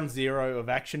ground zero of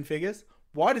action figures,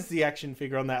 why does the action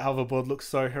figure on that hoverboard look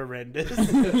so horrendous?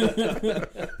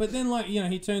 But then,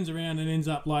 he turns around and ends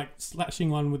up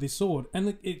slashing one with his sword, and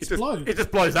it explodes. It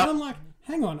just blows up. And I'm like,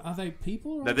 hang on, are they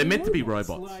people? Or no, they're meant to be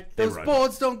robots. Those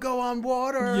boards don't go on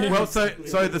water. Yeah. Well, so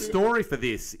the story for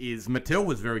this is Mattel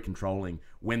was very controlling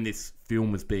when this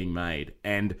film was being made,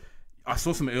 and I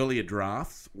saw some earlier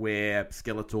drafts where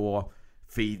Skeletor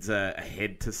feeds a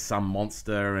head to some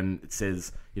monster and it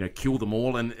says, kill them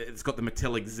all, and it's got the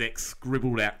Mattel exec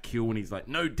scribbled out kill, and he's like,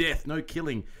 no death, no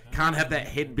killing, can't have that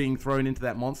head being thrown into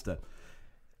that monster.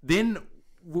 Then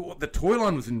the toy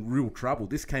line was in real trouble.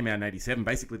 This came out in 87.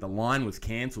 Basically the line was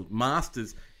cancelled.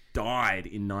 Masters died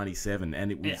in 97,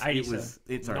 and it was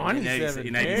 97.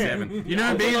 In 87. You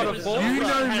know me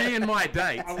and my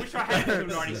dates. I wish I had it in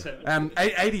 97.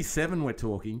 87 we're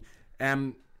talking.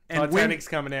 And Titanic's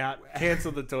coming out.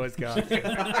 Cancel the toys, guys.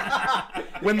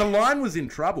 When the line was in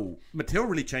trouble, Mattel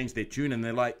really changed their tune, and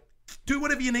they're like, do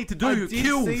whatever you need to do. I did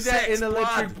kill, see sex, that in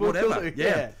Electric blood, whatever.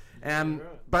 Boogaloo. Yeah.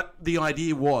 But the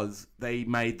idea was they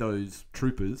made those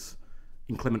troopers,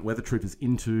 inclement weather troopers,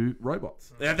 into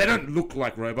robots. They don't look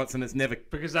like robots, and it's never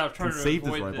because they were trying conceived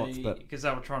to as avoid robots. Because they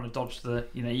were trying to dodge the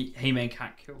He-Man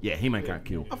can't kill. Yeah, He-Man can't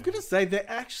kill. I'm going to say they're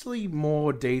actually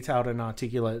more detailed and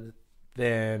articulate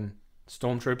than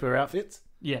Stormtrooper outfits.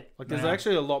 Yeah. There's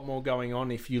actually a lot more going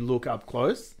on if you look up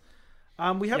close.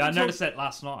 I noticed that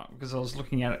last night because I was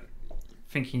looking at it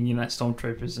thinking,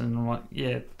 Stormtroopers, and I'm like,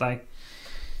 they...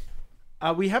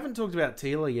 we haven't talked about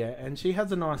Tila yet, and she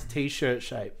has a nice T-shirt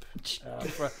shape.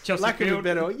 For lack of a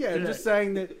better... just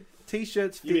saying that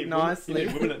T-shirts fit nicely.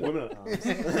 Women at arms.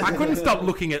 I couldn't stop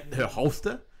looking at her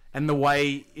holster and the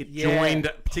way it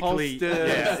joined, particularly.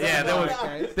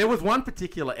 Holsters. There was one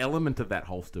particular element of that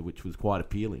holster which was quite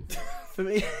appealing. For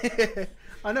me,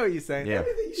 I know what you're saying. Yeah.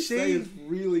 Everything you say is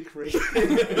really creepy.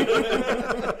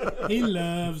 He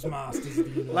loves Masters of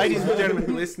the Universe. Ladies and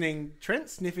gentlemen listening,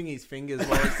 Trent's sniffing his fingers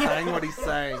while he's saying what he's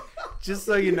saying, just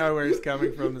so you know where he's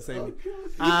coming from this evening.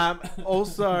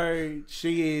 Also,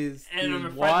 she is and the I'm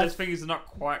afraid wife. those fingers are not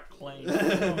quite clean.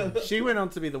 She went on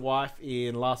to be the wife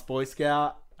in Last Boy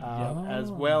Scout,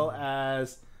 as well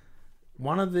as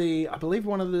one of the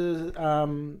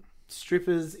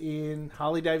strippers in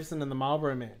Harley Davidson and the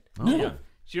Marlboro Man. Oh, yeah.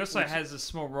 She also has a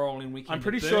small role in Weekend. I'm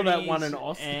pretty at sure that Bernie's won an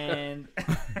Oscar. And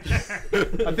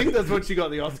I think that's what she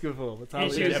got the Oscar for. It's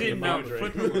And she was in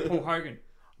Flippin' with Paul Hogan.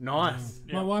 Nice.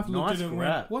 My wife looked Nice at it and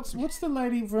grab. went, what's the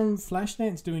lady from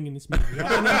Flashdance doing in this movie? I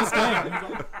don't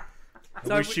understand.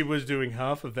 I wish she was doing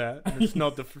half of that. It's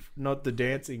not the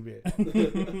dancing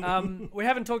bit. We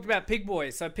haven't talked about Pig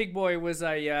Boy. So Pig Boy was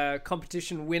a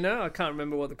competition winner. I can't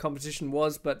remember what the competition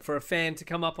was, but for a fan to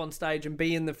come up on stage and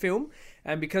be in the film,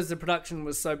 and because the production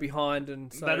was so behind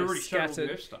and so They'd already showed all scattered,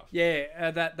 the Earth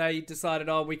stuff. that they decided,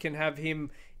 we can have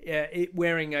him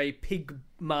wearing a pig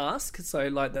mask, so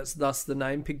like that's thus the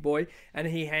name Pig Boy, and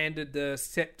he handed the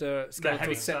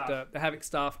Havoc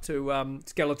staff to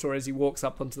Skeletor as he walks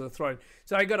up onto the throne.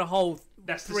 So he got a whole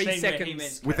That's the 3 scene where he seconds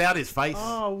meant- Without his face.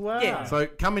 Oh, wow. Yeah. So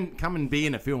come and be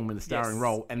in a film with a starring Yes.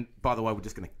 role. And by the way, we're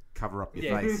just going to cover up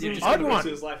your face. I'd want.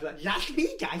 It's like that. That's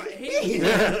me, guys. He did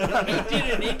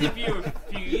an interview a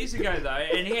few years ago though,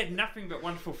 and he had nothing but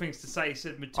wonderful things to say. He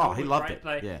said Matilda he was loved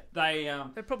great. it.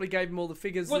 They probably gave him all the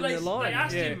figures well, in their line. they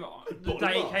asked Yeah. him the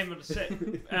day he came on the set,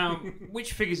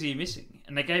 which figures are you missing?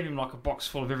 And they gave him like a box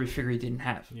full of every figure he didn't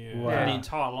have. Yeah. From Wow. the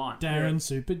entire line. Darren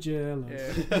super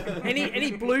jealous. Yeah.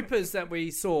 any bloopers that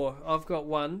we saw? I've got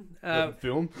one.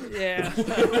 Film. Yeah.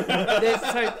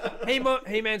 So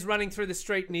He-Man's running through the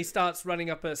street and he starts running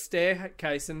up a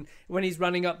staircase, and when he's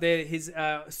running up there, his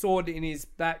sword in his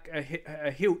back,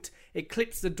 a hilt, it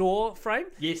clips the door frame.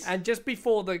 Yes. And just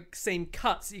before the scene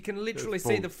cuts, you can literally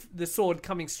see the sword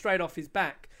coming straight off his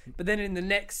back. But then in the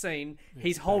next scene,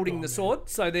 he's holding the sword.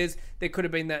 So there could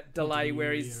have been that delay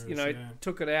where he's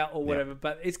took it out or whatever.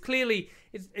 But it's clearly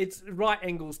it's right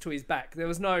angles to his back. There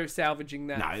was no salvaging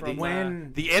that. No,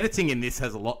 from, the editing in this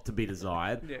has a lot to be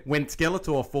desired. Yeah. When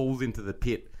Skeletor falls into the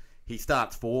pit, he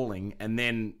starts falling, and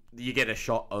then you get a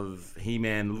shot of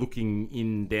He-Man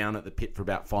looking down at the pit for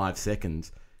about 5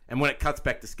 seconds. And when it cuts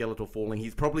back to Skeletor falling,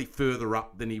 he's probably further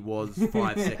up than he was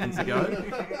 5 seconds ago.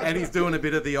 And he's doing a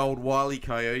bit of the old Wile E.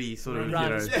 Coyote sort of,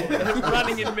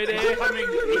 running in midair.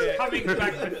 Coming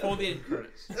back before the end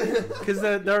credits. Because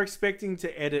they're expecting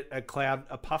to edit a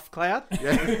puff cloud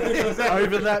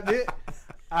over that bit.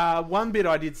 One bit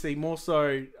I did see more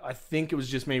so, I think it was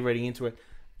just me reading into it,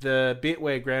 the bit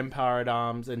where Grandpa at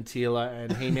Arms and Teela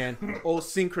and He-Man all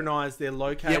synchronize their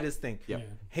locators thing. Yep.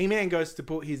 He-Man goes to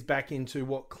put his back into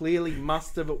what clearly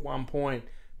must have at one point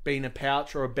been a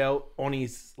pouch or a belt on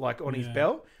his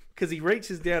belt, because he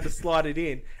reaches down to slide it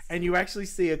in, and you actually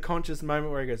see a conscious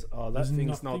moment where he goes, "Oh, that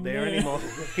thing's not there anymore."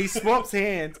 He swaps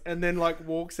hands and then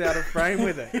walks out of frame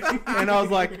with it, and I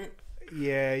was like,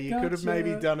 "Yeah, you could have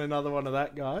maybe done another one of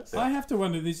that, guys." I have to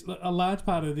wonder, a large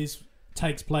part of this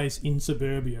takes place in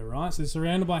suburbia, right? So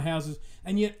surrounded by houses,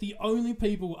 and yet the only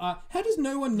people are... How does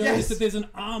no one notice that there's an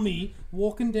army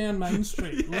walking down Main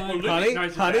Street? Like, Honey,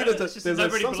 there's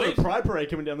some sort of pride parade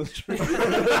coming down the street.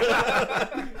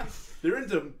 They're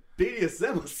into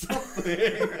BDSM or something.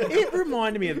 It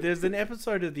reminded me of, there's an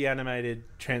episode of the animated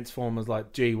Transformers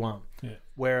like G1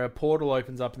 where a portal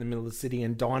opens up in the middle of the city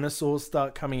and dinosaurs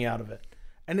start coming out of it.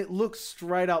 And it looks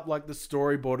straight up like the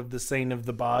storyboard of the scene of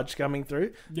the barge coming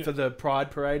through for the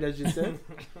Pride Parade, as you said.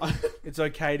 It's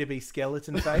okay to be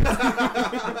skeleton face.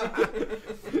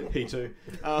 He too.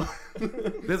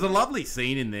 There's a lovely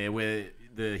scene in there where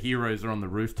the heroes are on the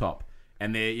rooftop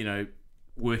and they're,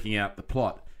 working out the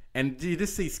plot. And do you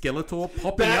just see Skeletor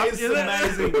popping That up? is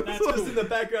amazing. That's just in the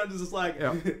background, is just like,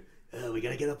 we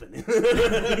gotta get up in there.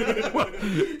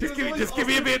 Just give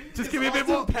me a bit. Just give me a bit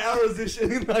more power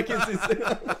position.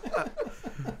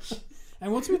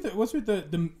 and what's with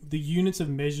the units of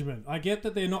measurement? I get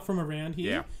that they're not from around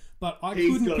here, but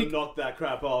He's couldn't gotta pick... knock that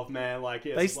crap off, man.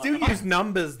 They still use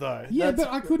numbers though. Yeah, but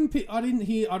I couldn't pick... I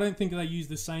don't think they used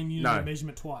the same unit No. of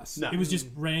measurement twice. No. It was just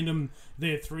random,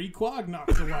 they're 3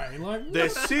 Quagnucks away. Like,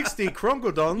 There's 60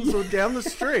 Kronkledons down the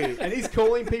street. And he's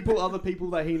calling other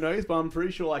people that he knows, but I'm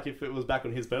pretty sure, if it was back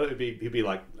on his belt, he'd be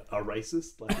like a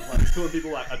racist. Like he's calling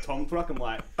people like a Tom truck. I'm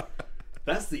like,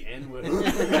 that's the N-word.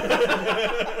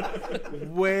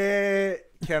 Where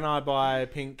can I buy a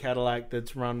pink Cadillac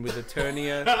that's run with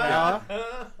Eternia power?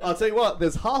 I'll tell you what,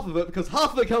 there's half of it, because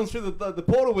half of it comes through the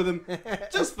portal with him,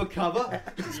 just for cover.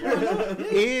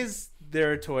 Is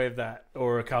there a toy of that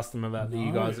or a custom of that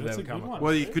you guys have that's ever a come good across? one.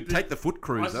 Well, you could take the foot I was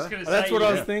cruiser. just going to say... That's what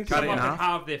I was thinking. Cut it in Someone could half.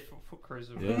 halve their foot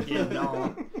cruiser. Yeah,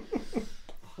 no.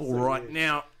 All right.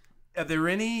 Now, are there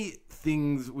any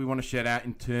things we want to shout out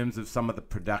in terms of some of the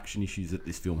production issues that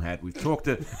this film had? We've talked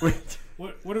to...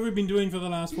 what have we been doing for the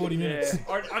last 40 minutes?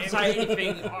 I'd say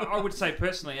anything... I would say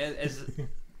personally, as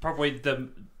probably the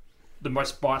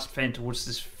most biased fan towards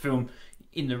this film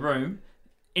in the room,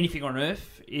 anything on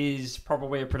Earth is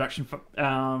probably a production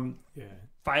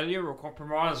failure or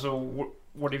compromise or whatever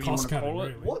you want to Cost-cutting, call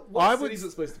it. really. What city is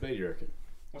it supposed to be, do you reckon?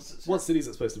 What's What city is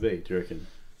it supposed to be, do you reckon?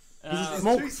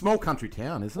 Small country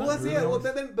town, isn't Well, it? that's yeah. Well,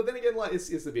 but then again, like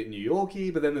it's a bit New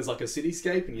Yorky, but then there's like a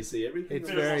cityscape and you see everything. It's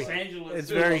Bit very- of Los Angeles, it's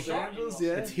bit of very- Los Angeles,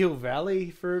 yeah. It's Hill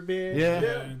Valley for a bit.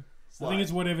 Yeah. I think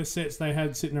it's whatever sets they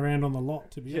had sitting around on the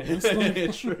lot, to be honest.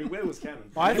 Yeah, true. Where was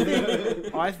Cannon?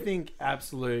 I think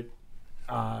absolute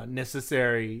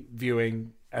necessary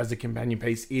viewing as a companion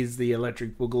piece is the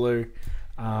Electric Boogaloo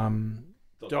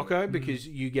doco, because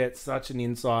you get such an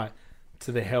insight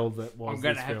to the hell that was I'm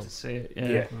going to this have film. to see it.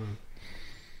 Yeah.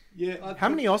 Yeah. Yeah. How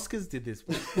many Oscars did this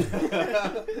win?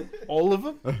 All of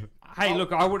them? Hey,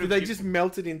 look, I would Did have. they just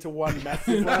melt it into one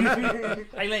massive one?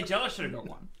 Hey, Langella should have got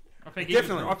one. I think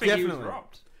Definitely, he was definitely.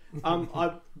 robbed. I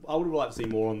would have liked to see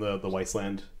more on the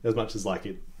Wasteland, as much as like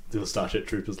it was Starship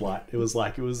Troopers light. It was.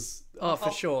 Oh,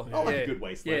 for sure. I like yeah. a good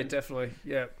Wasteland. Yeah, definitely.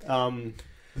 Yeah.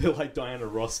 They're like Diana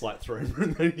Ross like throwing,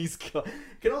 and then he's got,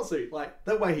 can also like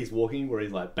that way he's walking where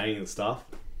he's like banging the stuff.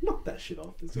 Knock that shit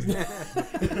off. It's just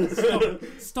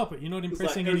Stop it. You're not it's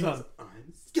impressing like, every anyone. time, I'm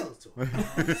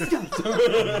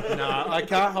Skeletor. No, I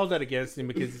can't hold that against him,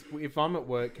 because if I'm at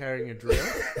work carrying a drill,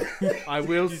 I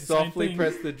will Do the same softly thing.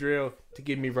 press the drill to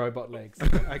give me robot legs.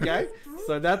 Okay?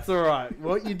 So that's all right.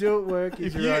 What you do at work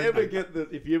is If your own thing.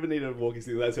 if you ever need a walking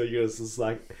stick, that's how you go. It's just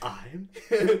like I'm.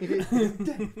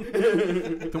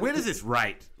 So where does this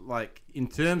rate? Like, in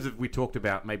terms of, we talked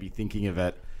about maybe thinking of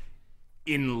it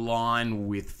in line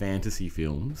with fantasy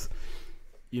films.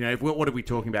 You know, what are we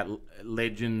talking about?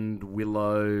 Legend,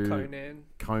 Willow,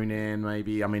 Conan,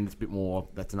 maybe. I mean, it's a bit more.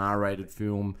 That's an R-rated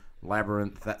film.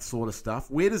 Labyrinth, that sort of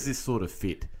stuff. Where does this sort of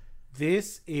fit?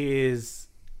 This is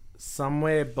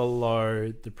somewhere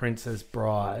below The Princess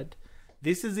Bride.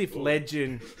 This is if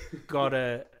Legend got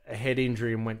a head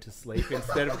injury and went to sleep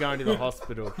instead of going to the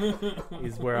hospital,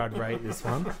 is where I'd rate this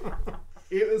one.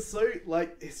 It was so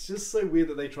like it's just so weird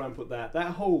that they try and put that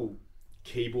whole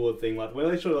keyboard thing, like when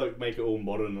they try to like make it all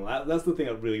modern and that's the thing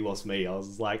that really lost me. I was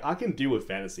just like, I can deal with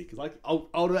fantasy because like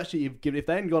I would actually if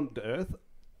they hadn't gone to Earth,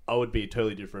 I would be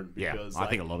totally different because I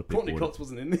think a lot of people Courtney would. Cox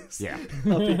wasn't in this. Yeah. I'd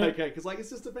be okay because like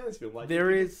it's just a fantasy film. Like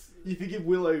There is, you forgive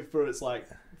Willow for its like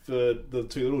for the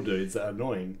two little dudes that are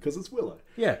annoying because it's Willow.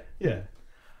 yeah. Yeah.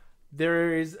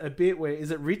 There is a bit where,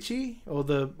 is it Richie or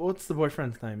what's the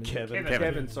boyfriend's name? Is it Kevin.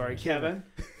 Kevin, sorry. Kevin.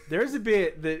 There is a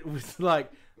bit that was like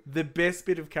the best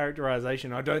bit of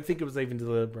characterization. I don't think it was even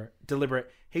deliberate.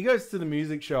 He goes to the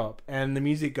music shop and the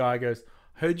music guy goes,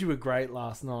 "Heard you were great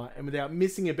last night," and without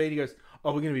missing a beat, he goes,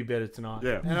 "Oh, we're going to be better tonight."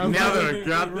 Yeah. And I was Now like, that I've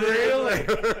got really?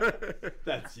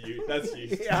 That's you. That's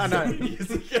you. Yeah, I know.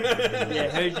 Yeah,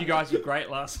 heard you guys were great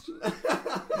last.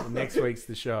 Next week's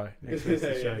the show. Next week's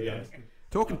the show, Yeah. guys.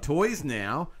 Talking toys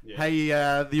now. Yeah. Hey,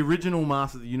 the original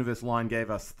Masters of the Universe line gave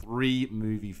us 3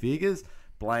 movie figures: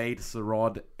 Blade,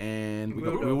 Sarod, and we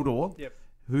got Wildor. Yep.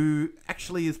 Who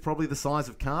actually is probably the size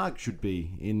of Karg should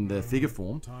be in the figure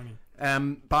form. Tiny.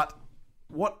 But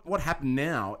what happened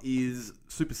now is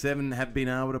Super 7 have been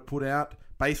able to put out,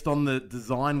 based on the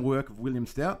design work of William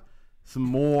Stout, some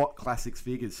more classics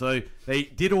figures. So they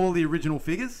did all the original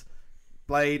figures,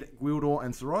 Blade, Gwildor,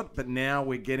 and Sarod, but now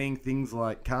we're getting things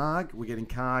like Karg. We're getting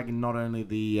Karg in not only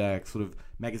the sort of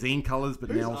magazine colours, but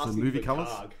now also movie colours.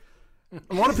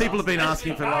 A lot of people have been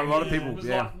asking for a lot of people. Was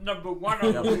Yeah. like number one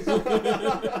on the list.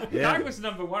 Yeah. Karg was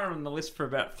number one on the list for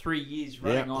about 3 years,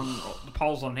 running on the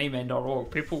polls on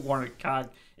He-Man.org. People wanted Karg.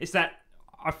 It's that,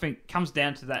 I think, comes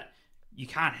down to that you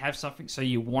can't have something, so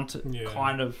you want it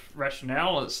kind of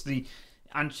rationale. It's the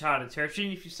uncharted territory.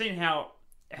 And if you've seen how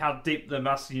deep the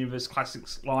Master Universe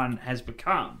Classics line has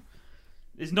become,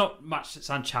 there's not much that's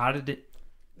uncharted.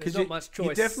 There's not much choice.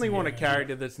 You definitely want a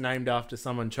character that's named after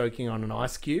someone choking on an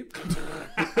ice cube.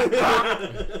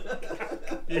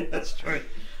 Yeah, that's true.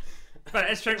 But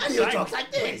as Trent was And he saying, talks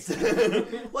like this.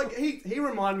 Like he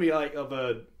reminded me like of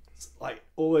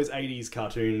all those 80s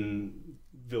cartoon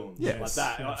villains like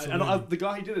that. And the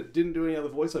guy who did it didn't do any other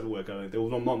voiceover work. I think there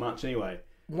was not much anyway.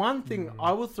 One thing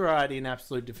I will throw out in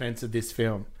absolute defense of this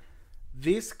film,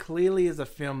 this clearly is a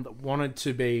film that wanted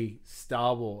to be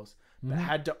Star Wars, but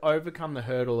had to overcome the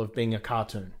hurdle of being a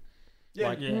cartoon.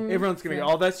 Yeah. Everyone's going to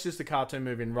go, oh, that's just a cartoon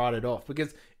movie, and write it off.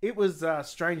 Because it was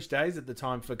strange days at the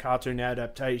time for cartoon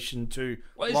adaptation to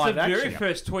well, it's live the action. very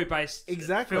first toy-based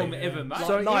film ever made.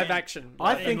 So live action.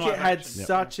 I think live it had action.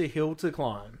 such a hill to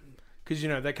climb.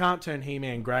 Because, they can't turn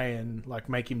He-Man grey and,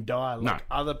 make him die like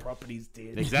other properties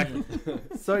did. Exactly.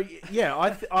 So,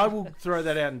 yeah, I will throw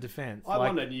that out in defense. I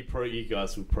wonder, and you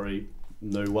guys will probably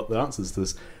know what the answers to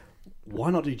this. Why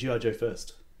not do G.I. Joe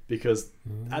first? Because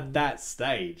at that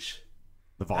stage,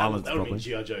 The violence, that would probably. be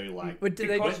G.I. Joe, like... But did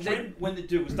Because they when the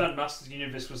deal was done, Masters of the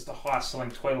Universe was the highest selling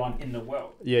toy line in the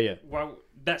world. Yeah. Well,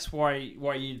 that's why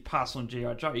you'd pass on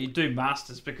G.I. Joe. You do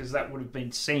Masters because that would have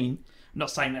been seen. I'm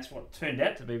not saying that's what it turned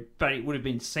out to be, but it would have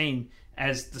been seen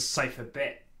as the safer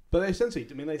bet. But they essentially,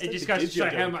 It just goes to show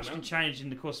how much can change in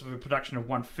the course of a production of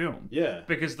one film. Yeah.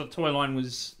 Because the toy line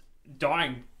was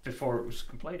dying before it was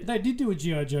completed. They did do a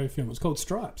G.I. Joe film. It's called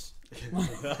Stripes. That's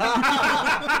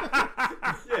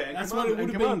what it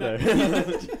would have been.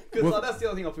 Because that's the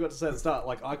other thing I forgot to say at the start.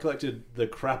 Like, I collected the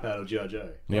crap out of G.I. Joe.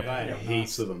 Like, I had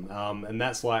heaps of them. And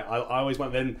that's why I always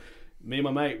went then. Me and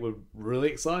my mate were really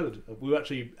excited. We were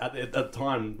actually, at the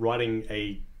time, writing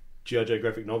a G.I. Joe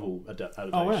graphic novel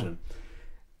adaptation. Oh, wow.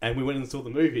 And we went and saw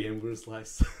the movie, and we were just like,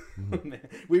 man.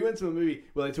 We went to a movie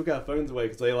where they took our phones away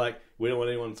because they're like, we don't want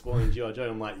anyone spoiling G.I.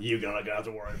 Joe. I'm like, you're going to have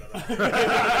to worry about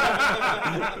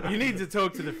that. You need to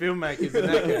talk to the filmmakers in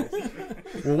that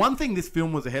case. Well, one thing this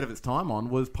film was ahead of its time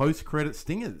on was post-credit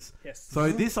stingers. Yes.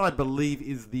 So this, I believe,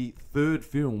 is the third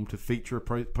film to feature a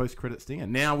post-credit stinger,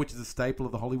 now which is a staple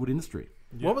of the Hollywood industry.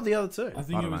 What were the other two? I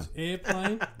think it was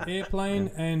Airplane,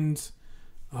 and...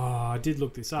 Oh, I did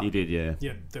look this up. You did, yeah.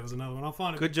 Yeah, there was another one. I'll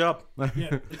find it. Good job.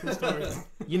 Yeah, cool story.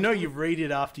 You know you read it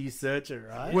after you search it,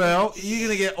 right? Well, you're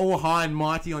going to get all high and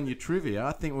mighty on your trivia.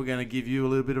 I think we're going to give you a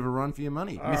little bit of a run for your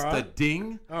money. All Mr. right.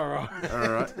 Ding. All right. All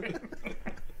right.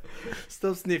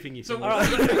 Stop sniffing you. All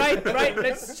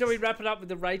right, shall we wrap it up with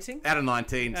the rating? Out of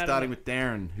 19, Out of starting with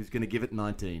Darren, who's going to give it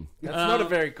 19. That's not a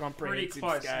very Pretty comprehensive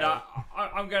close. scale. No,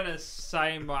 I'm going to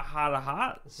say my heart of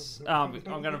hearts. I'm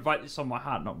going to vote this on my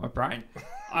heart, not my brain.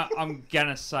 I'm going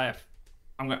to say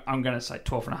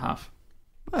 12 and a half.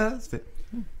 Well, that's fair.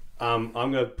 I'm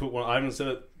going to put one. I haven't said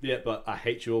it yet, but I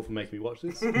hate you all for making me watch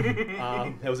this.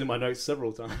 That was in my notes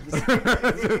several times.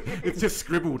 It's just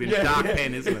scribbled in dark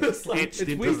pen, isn't it? It's like, Etched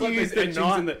it's into weird, the... like those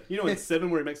etchings in the, you know, in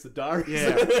 7 where it makes the diaries.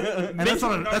 Yeah. And that's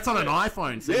on an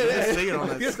iPhone, so you can just see it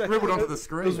on the, scribbled onto the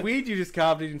screen. It was weird you just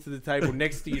carved it into the table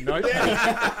next to your notebook.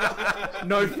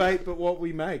 No fate but what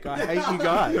we make. I hate you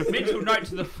guys. Mental note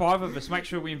to the 5 of us. Make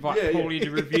sure we invite Paulie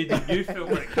to review the new film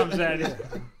when it comes out.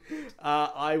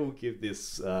 I will give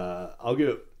this. I'll give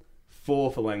it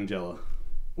 4 for Langella.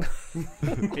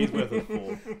 He's worth a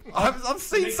 4. I've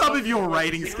seen some of your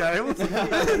rating scales.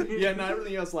 Yeah, no,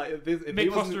 everything else like if Mick he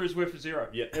Foster is worth a 0.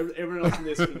 Yeah, everyone else in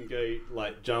this can go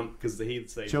like jump because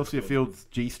he'd say Chelsea Field's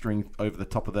G-string over the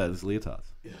top of that is leotards.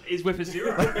 Is worth a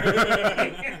 0.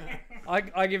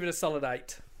 I give it a solid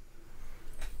 8.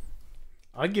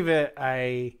 I give it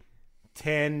a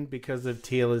 10 because of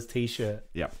Tila's t-shirt.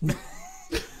 Yep.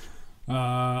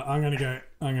 I'm gonna go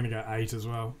 8 as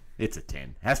well. It's a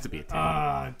 10. Has to be a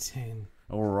 10. 10.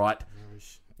 All right.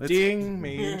 Ding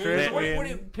me. What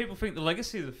do people think the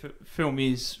legacy of the film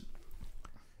is?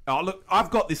 Oh, look,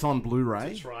 I've got this on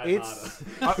Blu-ray.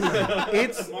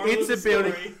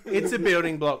 It's a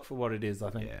building block for what it is.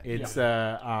 I think it's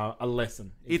a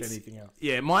lesson. If anything else.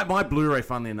 Yeah, my Blu-ray,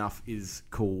 funnily enough, is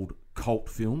called Cult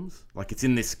Films. Like it's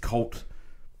in this cult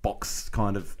box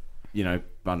kind of, I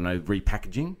don't know,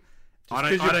 repackaging.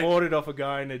 Because you bought it off a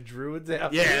guy in a druid's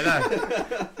outfit. Yeah,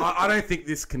 no. I don't think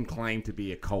this can claim to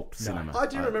be a cult cinema. I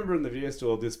do remember in the video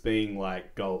store this being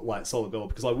like gold, like solid gold,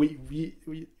 because like we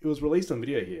it was released on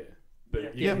video here,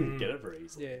 but you didn't get it very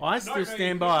easily. Yeah. I still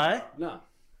stand by. No,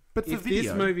 but if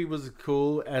this movie was as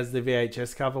cool as the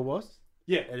VHS cover was,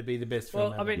 yeah, it'd be the best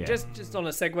film. Well, I mean, just on a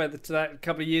segue to that, a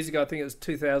couple of years ago, I think it was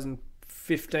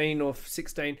 2015 or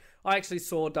 16. I actually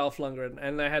saw Dolph Lundgren,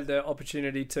 and they had the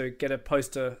opportunity to get a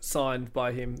poster signed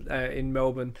by him in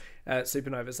Melbourne at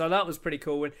Supernova. So that was pretty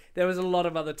cool. And there was a lot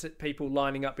of other people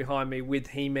lining up behind me with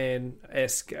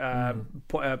He-Man-esque,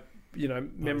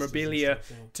 memorabilia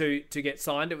to get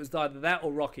signed. It was either that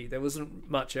or Rocky. There wasn't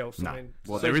much else. No. Oh, I mean,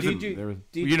 well, there isn't.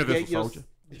 Universal Soldier.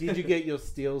 Did you get your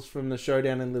steals from the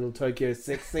Showdown in Little Tokyo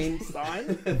sex scene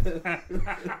signed?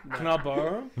 Can I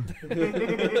borrow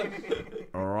them?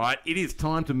 All right, it is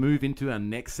time to move into our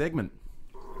next segment.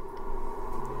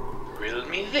 Riddle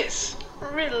me this,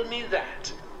 riddle me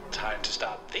that. Time to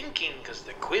start thinking because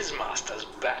the Quizmaster's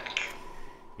back.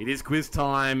 It is quiz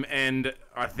time, and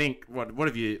I think, what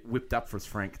have you whipped up for us,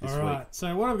 Frank, this All right, week?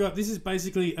 so what I've got, this is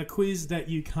basically a quiz that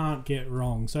you can't get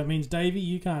wrong. So it means, Davey,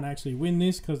 you can't actually win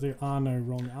this because there are no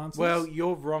wrong answers. Well,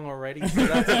 you're wrong already, so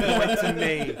that's a point to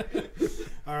me.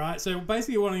 All right, so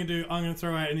basically what I'm going to do, I'm going to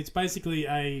throw out, and it's basically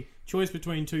a choice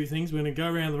between two things. We're going to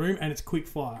go around the room, and it's quick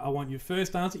fire. I want your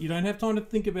first answer. You don't have time to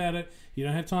think about it. You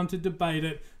don't have time to debate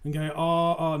it and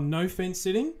go, no fence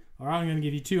sitting. All right, I'm going to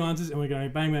give you two answers, and we're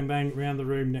going bang, bang, bang, around the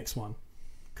room. Next one.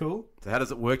 Cool. So how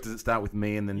does it work? Does it start with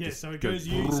me and then Yeah, just so it go goes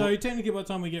you. So technically, by the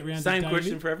time we get round Same to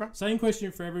question David, for everyone? Same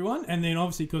question for everyone, and then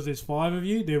obviously because there's 5 of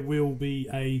you, there will be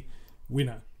a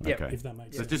winner. Okay. If that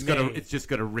makes So sense. it's just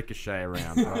got to ricochet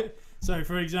around. Right? So,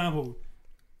 for example,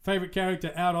 favorite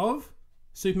character out of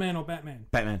Superman or Batman?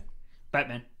 Batman.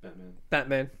 Batman.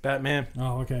 Batman.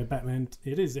 Oh, okay, Batman.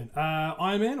 It is then.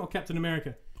 Iron Man or Captain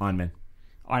America? Iron Man.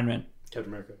 Iron Man.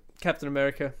 Captain America. Captain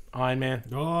America. Iron Man.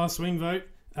 Oh, swing vote.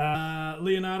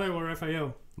 Leonardo or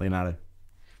Raphael? Leonardo.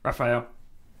 Raphael.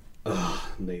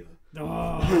 Neither.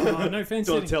 Oh, no fence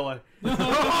sitting. Donatello.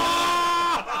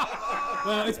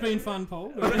 Well, it's been fun,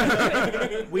 Paul.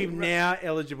 We're now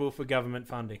eligible for government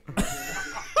funding.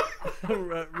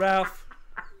 Ralph.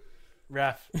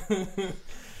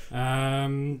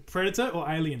 Predator or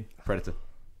Alien? Predator.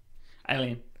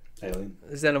 Alien.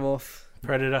 Xenomorph.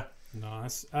 Predator.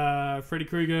 Nice. Freddy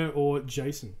Krueger or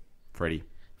Jason? Freddy.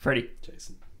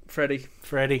 Jason. Freddy.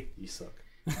 You suck.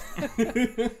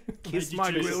 Kiss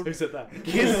my Gwildor. Who said that?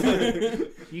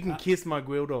 You can kiss my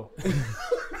Gwildor.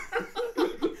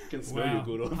 Can smell Wow.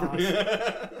 your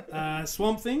good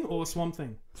Swamp Thing or Swamp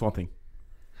Thing? Swamp Thing.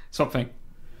 Something.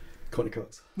 Connie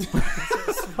Cox.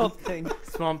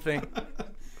 Swamp Thing.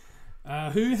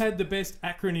 Who had the best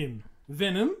acronym?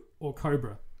 Venom or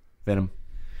Cobra? Venom.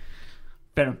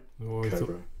 Venom. Oh,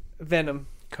 Cobra. Venom.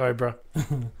 Cobra.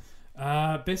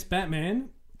 Best Batman,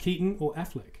 Keaton or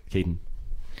Affleck? Keaton.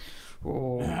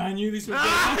 Oh. I knew this was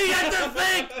He had to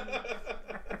think!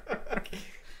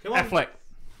 Affleck.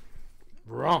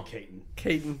 Wrong.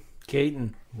 Keaton.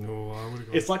 Keaton. No, I would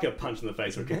have It's like a punch in the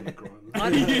face or a kick in the groin.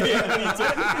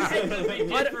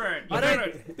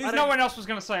 There's no one else was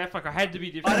going to say Affleck. I had to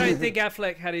be different. I don't think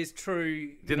Affleck had his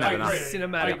true Didn't have enough.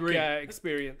 cinematic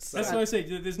experience. So. That's what I say.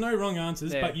 There's no wrong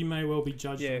answers, Yeah. but you may well be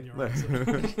judged on your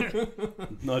answer.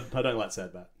 No, I don't like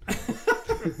sad bat.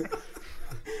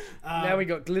 Now we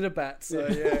got glitter bats. So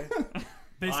yeah,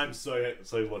 I'm so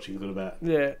watching Little Bat.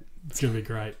 yeah. It's going to be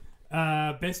great.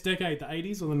 Best decade, the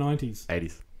 80s or the 90s?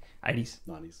 80s. 80s.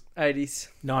 90s. 80s.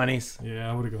 90s.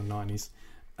 Yeah, I would have gone 90s.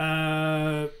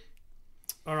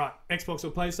 All right, Xbox or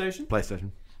PlayStation?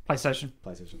 PlayStation.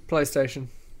 PlayStation.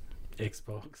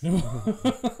 Xbox.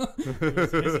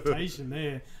 Hesitation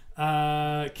there.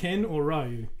 Ken or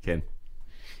Ryu? Ken.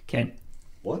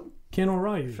 What? Ken or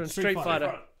Ryu? From Street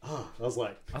Fighter. Oh, I was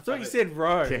like, I thought you said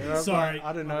Roe. Okay. And I was Sorry. like,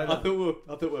 I don't know I that.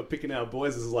 thought we were picking our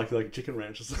boys as like a chicken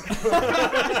ranch or something.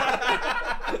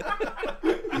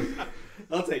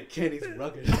 I'll take Ken. He's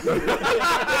rugged.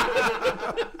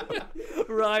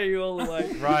 Ryu all the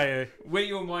way. Ryu. Where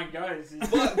your mind goes is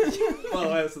By the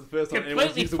way, this is the first time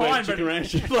anyone's completely used the word fine, chicken but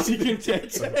ranch. Chicken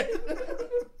tits.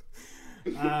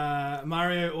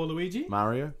 Mario or Luigi?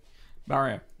 Mario.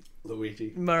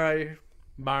 Luigi. Mario.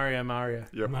 Mario.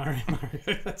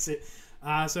 That's it.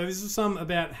 So this is some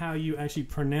about how you actually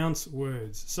pronounce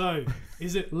words. So,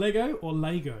 is it Lego or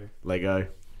Lego? Lego.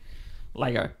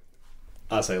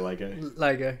 I say Lego.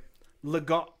 Lego.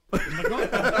 Legot.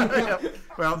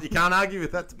 Well, you can't argue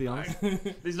with that, to be honest.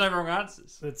 There's no wrong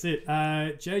answers. That's it.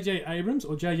 J.J. Abrams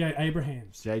or J.J.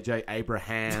 Abrahams? J.J.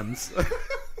 Abrahams.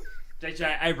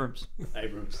 J.J. Abrams.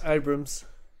 Abrams.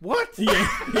 What? Yeah,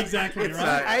 exactly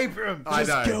right. Abrams. I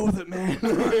know. Go with it, man.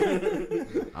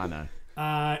 I know.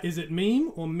 Is it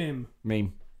meme or mem?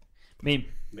 Meme. Meme.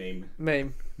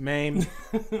 Meme.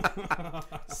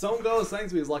 Some guy was saying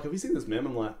to me, "Is like, have you seen this meme?"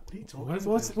 I'm like, "What are you talking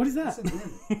about?" What is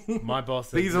that? My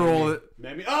boss. These are all.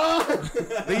 Meme. Oh!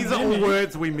 These are all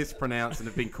words we mispronounce and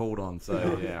have been called on.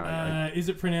 So yeah. Is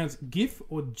it pronounced GIF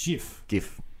or GIF?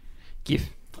 GIF.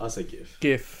 I say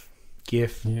GIF.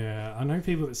 GIF. Yeah, I know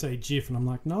people that say GIF, and I'm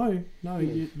like, no,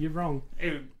 you're wrong.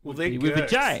 Well, they're With a Gerts.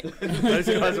 J. Those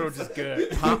guys are all just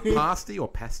Gert. Pasty or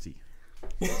pasty?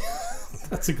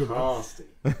 That's a good one.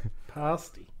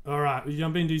 Pasty. All right, we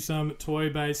jump into some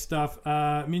toy-based stuff.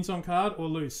 Mint on card or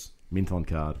loose? Mint on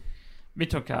card.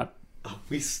 Mint on card.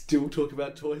 We still talk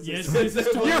about toys. Yes, this is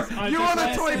toys. You're on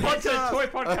a toy podcast. Toy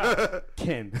podcast.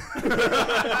 Ken.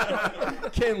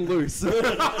 Ken Loose.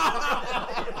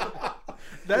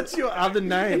 That's your other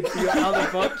name for your other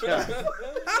podcast.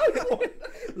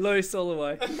 Loose all the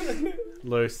way.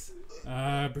 Loose.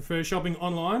 Prefer shopping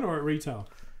online or at retail?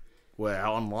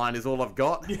 Well, online is all I've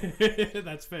got.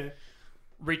 That's fair.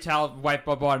 Retail waved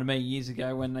bye-bye to me years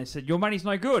ago when they said, your money's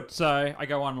no good, so I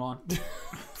go online.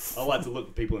 I like to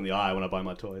look people in the eye when I buy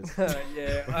my toys.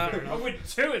 Yeah. I would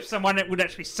too if someone would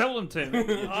actually sell them to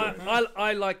me.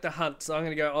 I like the hunt, so I'm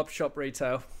going to go op shop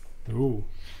retail. Ooh.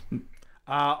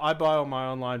 I buy all my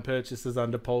online purchases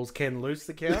under Paul's Ken Loose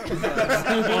account.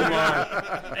 Online.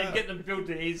 And get them built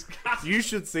to his car. You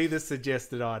should see the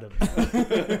suggested item.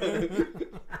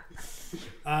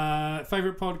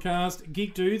 Favorite podcast: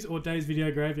 Geek Dudes or Dave's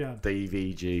Video Graveyard?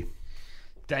 DVG.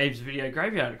 Dave's Video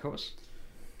Graveyard, of course.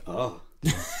 Oh.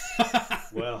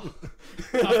 Well.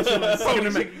 This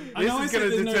is going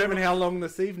to determine how long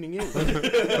this evening is.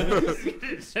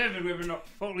 Determine whether or not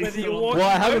fully Whether still you're on. walking Well,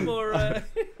 I home haven't- or...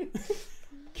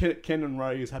 Ken and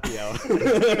Ray's happy hour.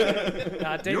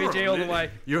 DVG all the way.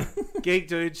 Geek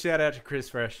Dude, shout out to Chris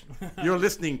Fresh. You're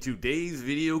listening to Dave's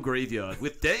Video Graveyard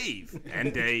with Dave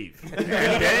and Dave and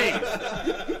Dave.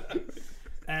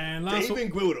 And last Dave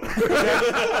and Gwildor.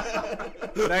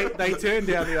 They turned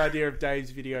down the idea of Dave's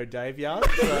Video Daveyard,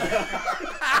 so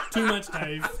too much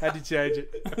Dave. had to change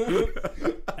it.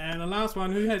 And the last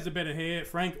one: who has the better hair,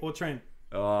 Frank or Trent?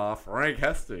 Oh, Frank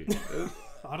has to.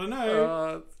 I don't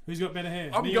know. Who's got better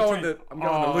hair? I'm Me or going Trent?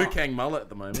 to Liu Kang mullet at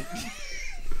the moment.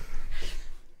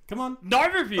 Come on. No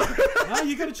review. No,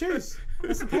 you got to choose.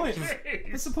 That's the point.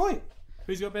 That's the point.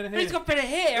 Who's got better hair? Who's got better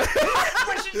hair? What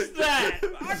question is that?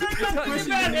 I don't know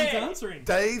question about he's hair. answering.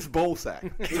 Dave's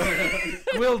ballsack.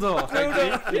 Gwildor, thank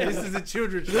you. This is a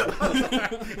children's show.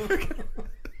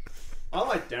 I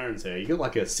like Darren's hair. You got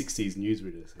like a 60s news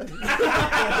reader.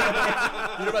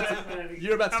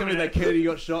 You're about to tell me that Kennedy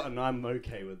got shot, and I'm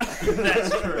okay with that.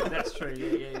 That's true. That's true.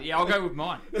 Yeah. I'll go with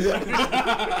mine.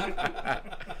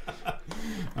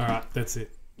 All right, that's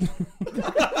it.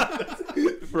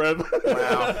 Forever.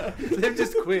 Wow. They've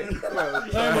just quit.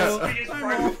 I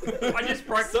just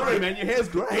broke. Sorry, man. Your hair's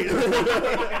great.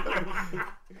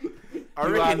 I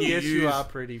reckon you are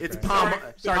pretty. It's Frank.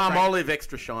 Sorry, palm Frank. olive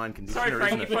extra shine conditioner. Sorry,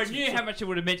 Frank. Isn't If I it? knew how much it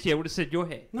would have meant to you, I would have said your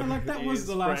hair. No, like that was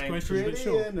the last question, but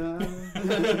sure.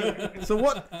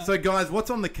 So guys, what's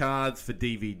on the cards for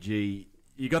DVG?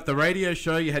 You got the radio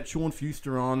show. You had Sean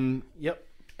Fuster on. Yep.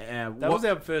 That was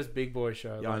our first big boy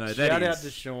show. Yeah, I know, that shout out is.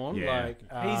 to Sean. Yeah. Like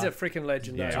He's a freaking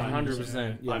legend. Yeah.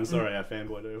 100%. Yeah. I'm sorry, our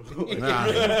fanboy do.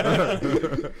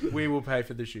 We will pay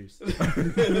for the shoes. The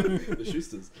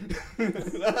Schusters.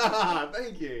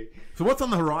 Thank you. So what's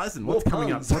on the horizon? What's More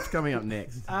coming up? puns. What's coming up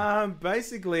next?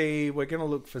 Basically, we're going to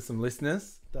look for some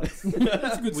listeners. That's a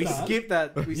good we start. skip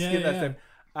that. We Yeah, skip that yeah.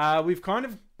 step. We've kind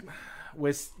of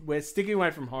we're sticking away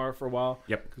from horror for a while.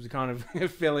 Yep. Because we kind of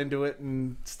fell into it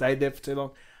and stayed there for too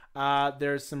long.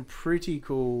 There are some pretty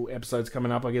cool episodes coming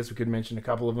up. I guess we could mention a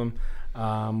couple of them.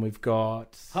 We've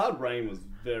got Hard Rain was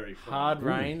very fun. Hard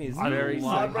Rain is very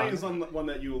Hard Rain is one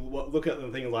that you will look at the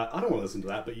thing and like, I don't want to listen to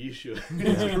that, but you should.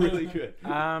 It's really good.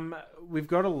 We've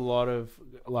got a lot of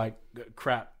like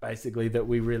crap basically that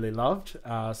we really loved.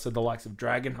 So the likes of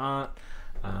Dragonheart.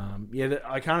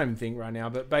 I can't even think right now,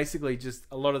 but basically just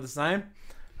a lot of the same.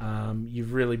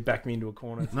 You've really backed me into a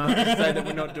corner to say that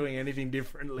we're not doing anything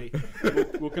differently.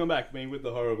 We'll come back. I mean, with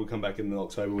the horror, we'll come back in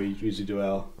October. We usually do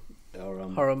our Horror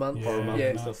month. horror month Yeah.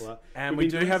 and stuff like that. And We've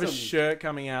we been do doing have a some- shirt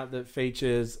coming out that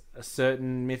features a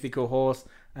certain mythical horse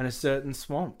and a certain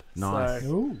swamp. Nice. So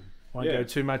Ooh. won't Yeah. go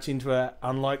too much into it.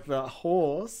 Unlike the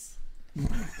horse,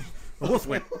 The horse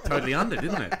went totally under,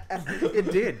 didn't it?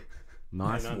 it did.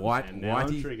 Nice And white, now I'm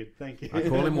whitey. triggered. Thank you. I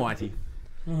call him Whitey.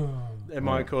 It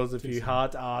might cause a few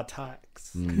heart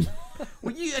attacks.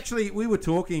 Well, we were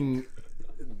talking.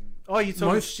 Oh, you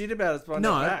talking shit about us behind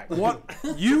our No, back. what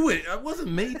you were? It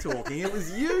wasn't me talking. It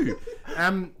was you.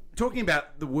 Talking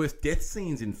about the worst death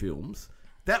scenes in films.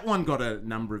 That one got a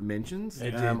number of mentions.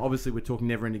 It did. Obviously, we're talking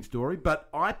Neverending Story, but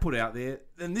I put out there,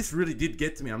 and this really did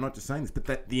get to me. I'm not just saying this, but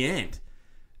that the ant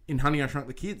in Honey, I Shrunk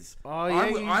the Kids. Oh, yeah,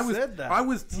 you said that. I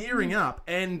was tearing up,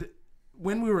 and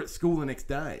when we were at school the next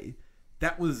day,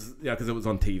 that was because it was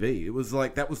on TV. It was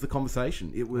like that was the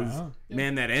conversation. It was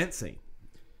man, that ant scene.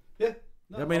 Yeah.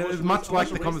 I mean, it was much like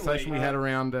the conversation we had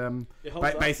around it holds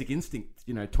up. Basic Instinct,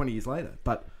 20 years later.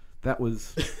 But that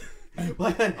was...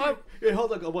 Hold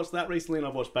on, I watched that recently, and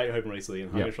I've watched Beethoven recently,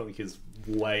 and Honey, I Yep. Shrunk the Kids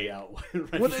way out.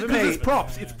 Well, because it's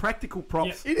props. It's practical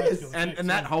props. Yeah, It is. And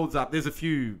that holds up. There's a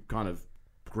few kind of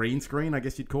green screen, I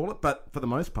guess you'd call it, but for the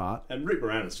most part... And Rick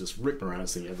Moranis just Rick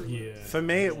Moranis thing everywhere. Yeah. For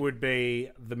me, it would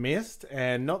be The Mist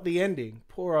and not the ending.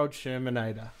 Poor old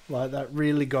Shermanator. Like, that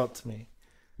really got to me.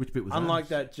 Which bit was Unlike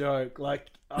that joke, like,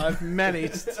 I've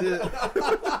managed to...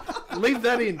 Leave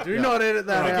that in. Do not edit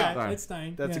that out. Okay, it's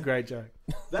staying. That's yeah. a great joke.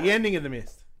 The ending of The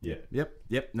Mist. Yeah.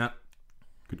 Yep, no.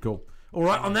 Good call. All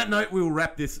right, on that note, we will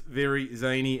wrap this very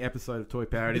zany episode of Toy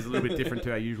Power. It is a little bit different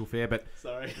to our usual fare, but...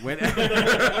 Sorry. When... That's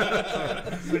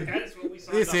what we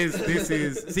signed up. This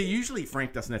is... See, usually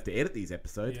Frank doesn't have to edit these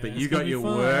episodes, Yeah, but it's you gonna got be your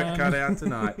fun. work cut out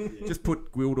tonight. Just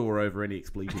put Gwildor over any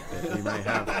expletive that you may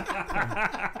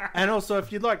have. And also,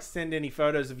 if you'd like to send any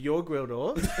photos of your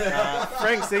Gwildors,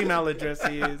 Frank's email address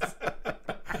is...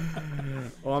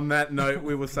 On that note,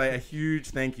 we will say a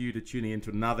huge thank you to tuning in to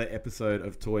another episode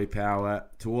of Toy Power.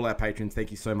 To all our patrons, thank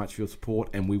you so much for your support,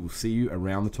 and we will see you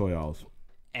around the toy aisles.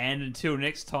 And until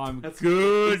next time,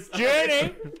 good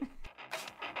journey.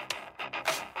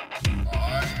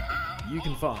 You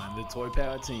can find the Toy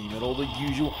Power team at all the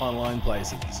usual online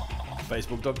places.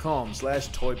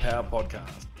 Facebook.com/Toy Power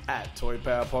Podcast, at Toy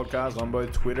Power Podcast on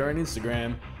both Twitter and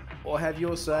Instagram, or have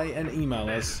your say and email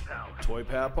us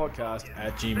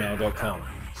toypowerpodcast@gmail.com.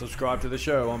 Subscribe to the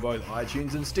show on both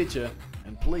iTunes and Stitcher,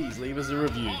 and please leave us a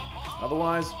review.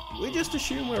 Otherwise, we just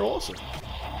assume we're awesome.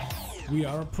 We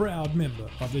are a proud member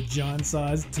of the Giant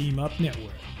Size Team Up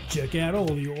Network. Check out all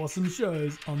the awesome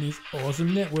shows on this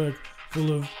awesome network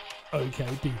full of okay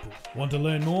people. Want to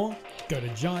learn more? Go to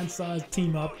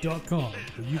giantsizeteamup.com,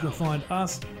 where you can find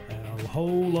us and a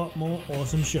whole lot more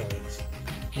awesome shows.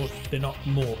 Well, they're not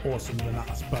more awesome than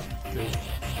us, but they're,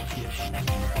 yeah.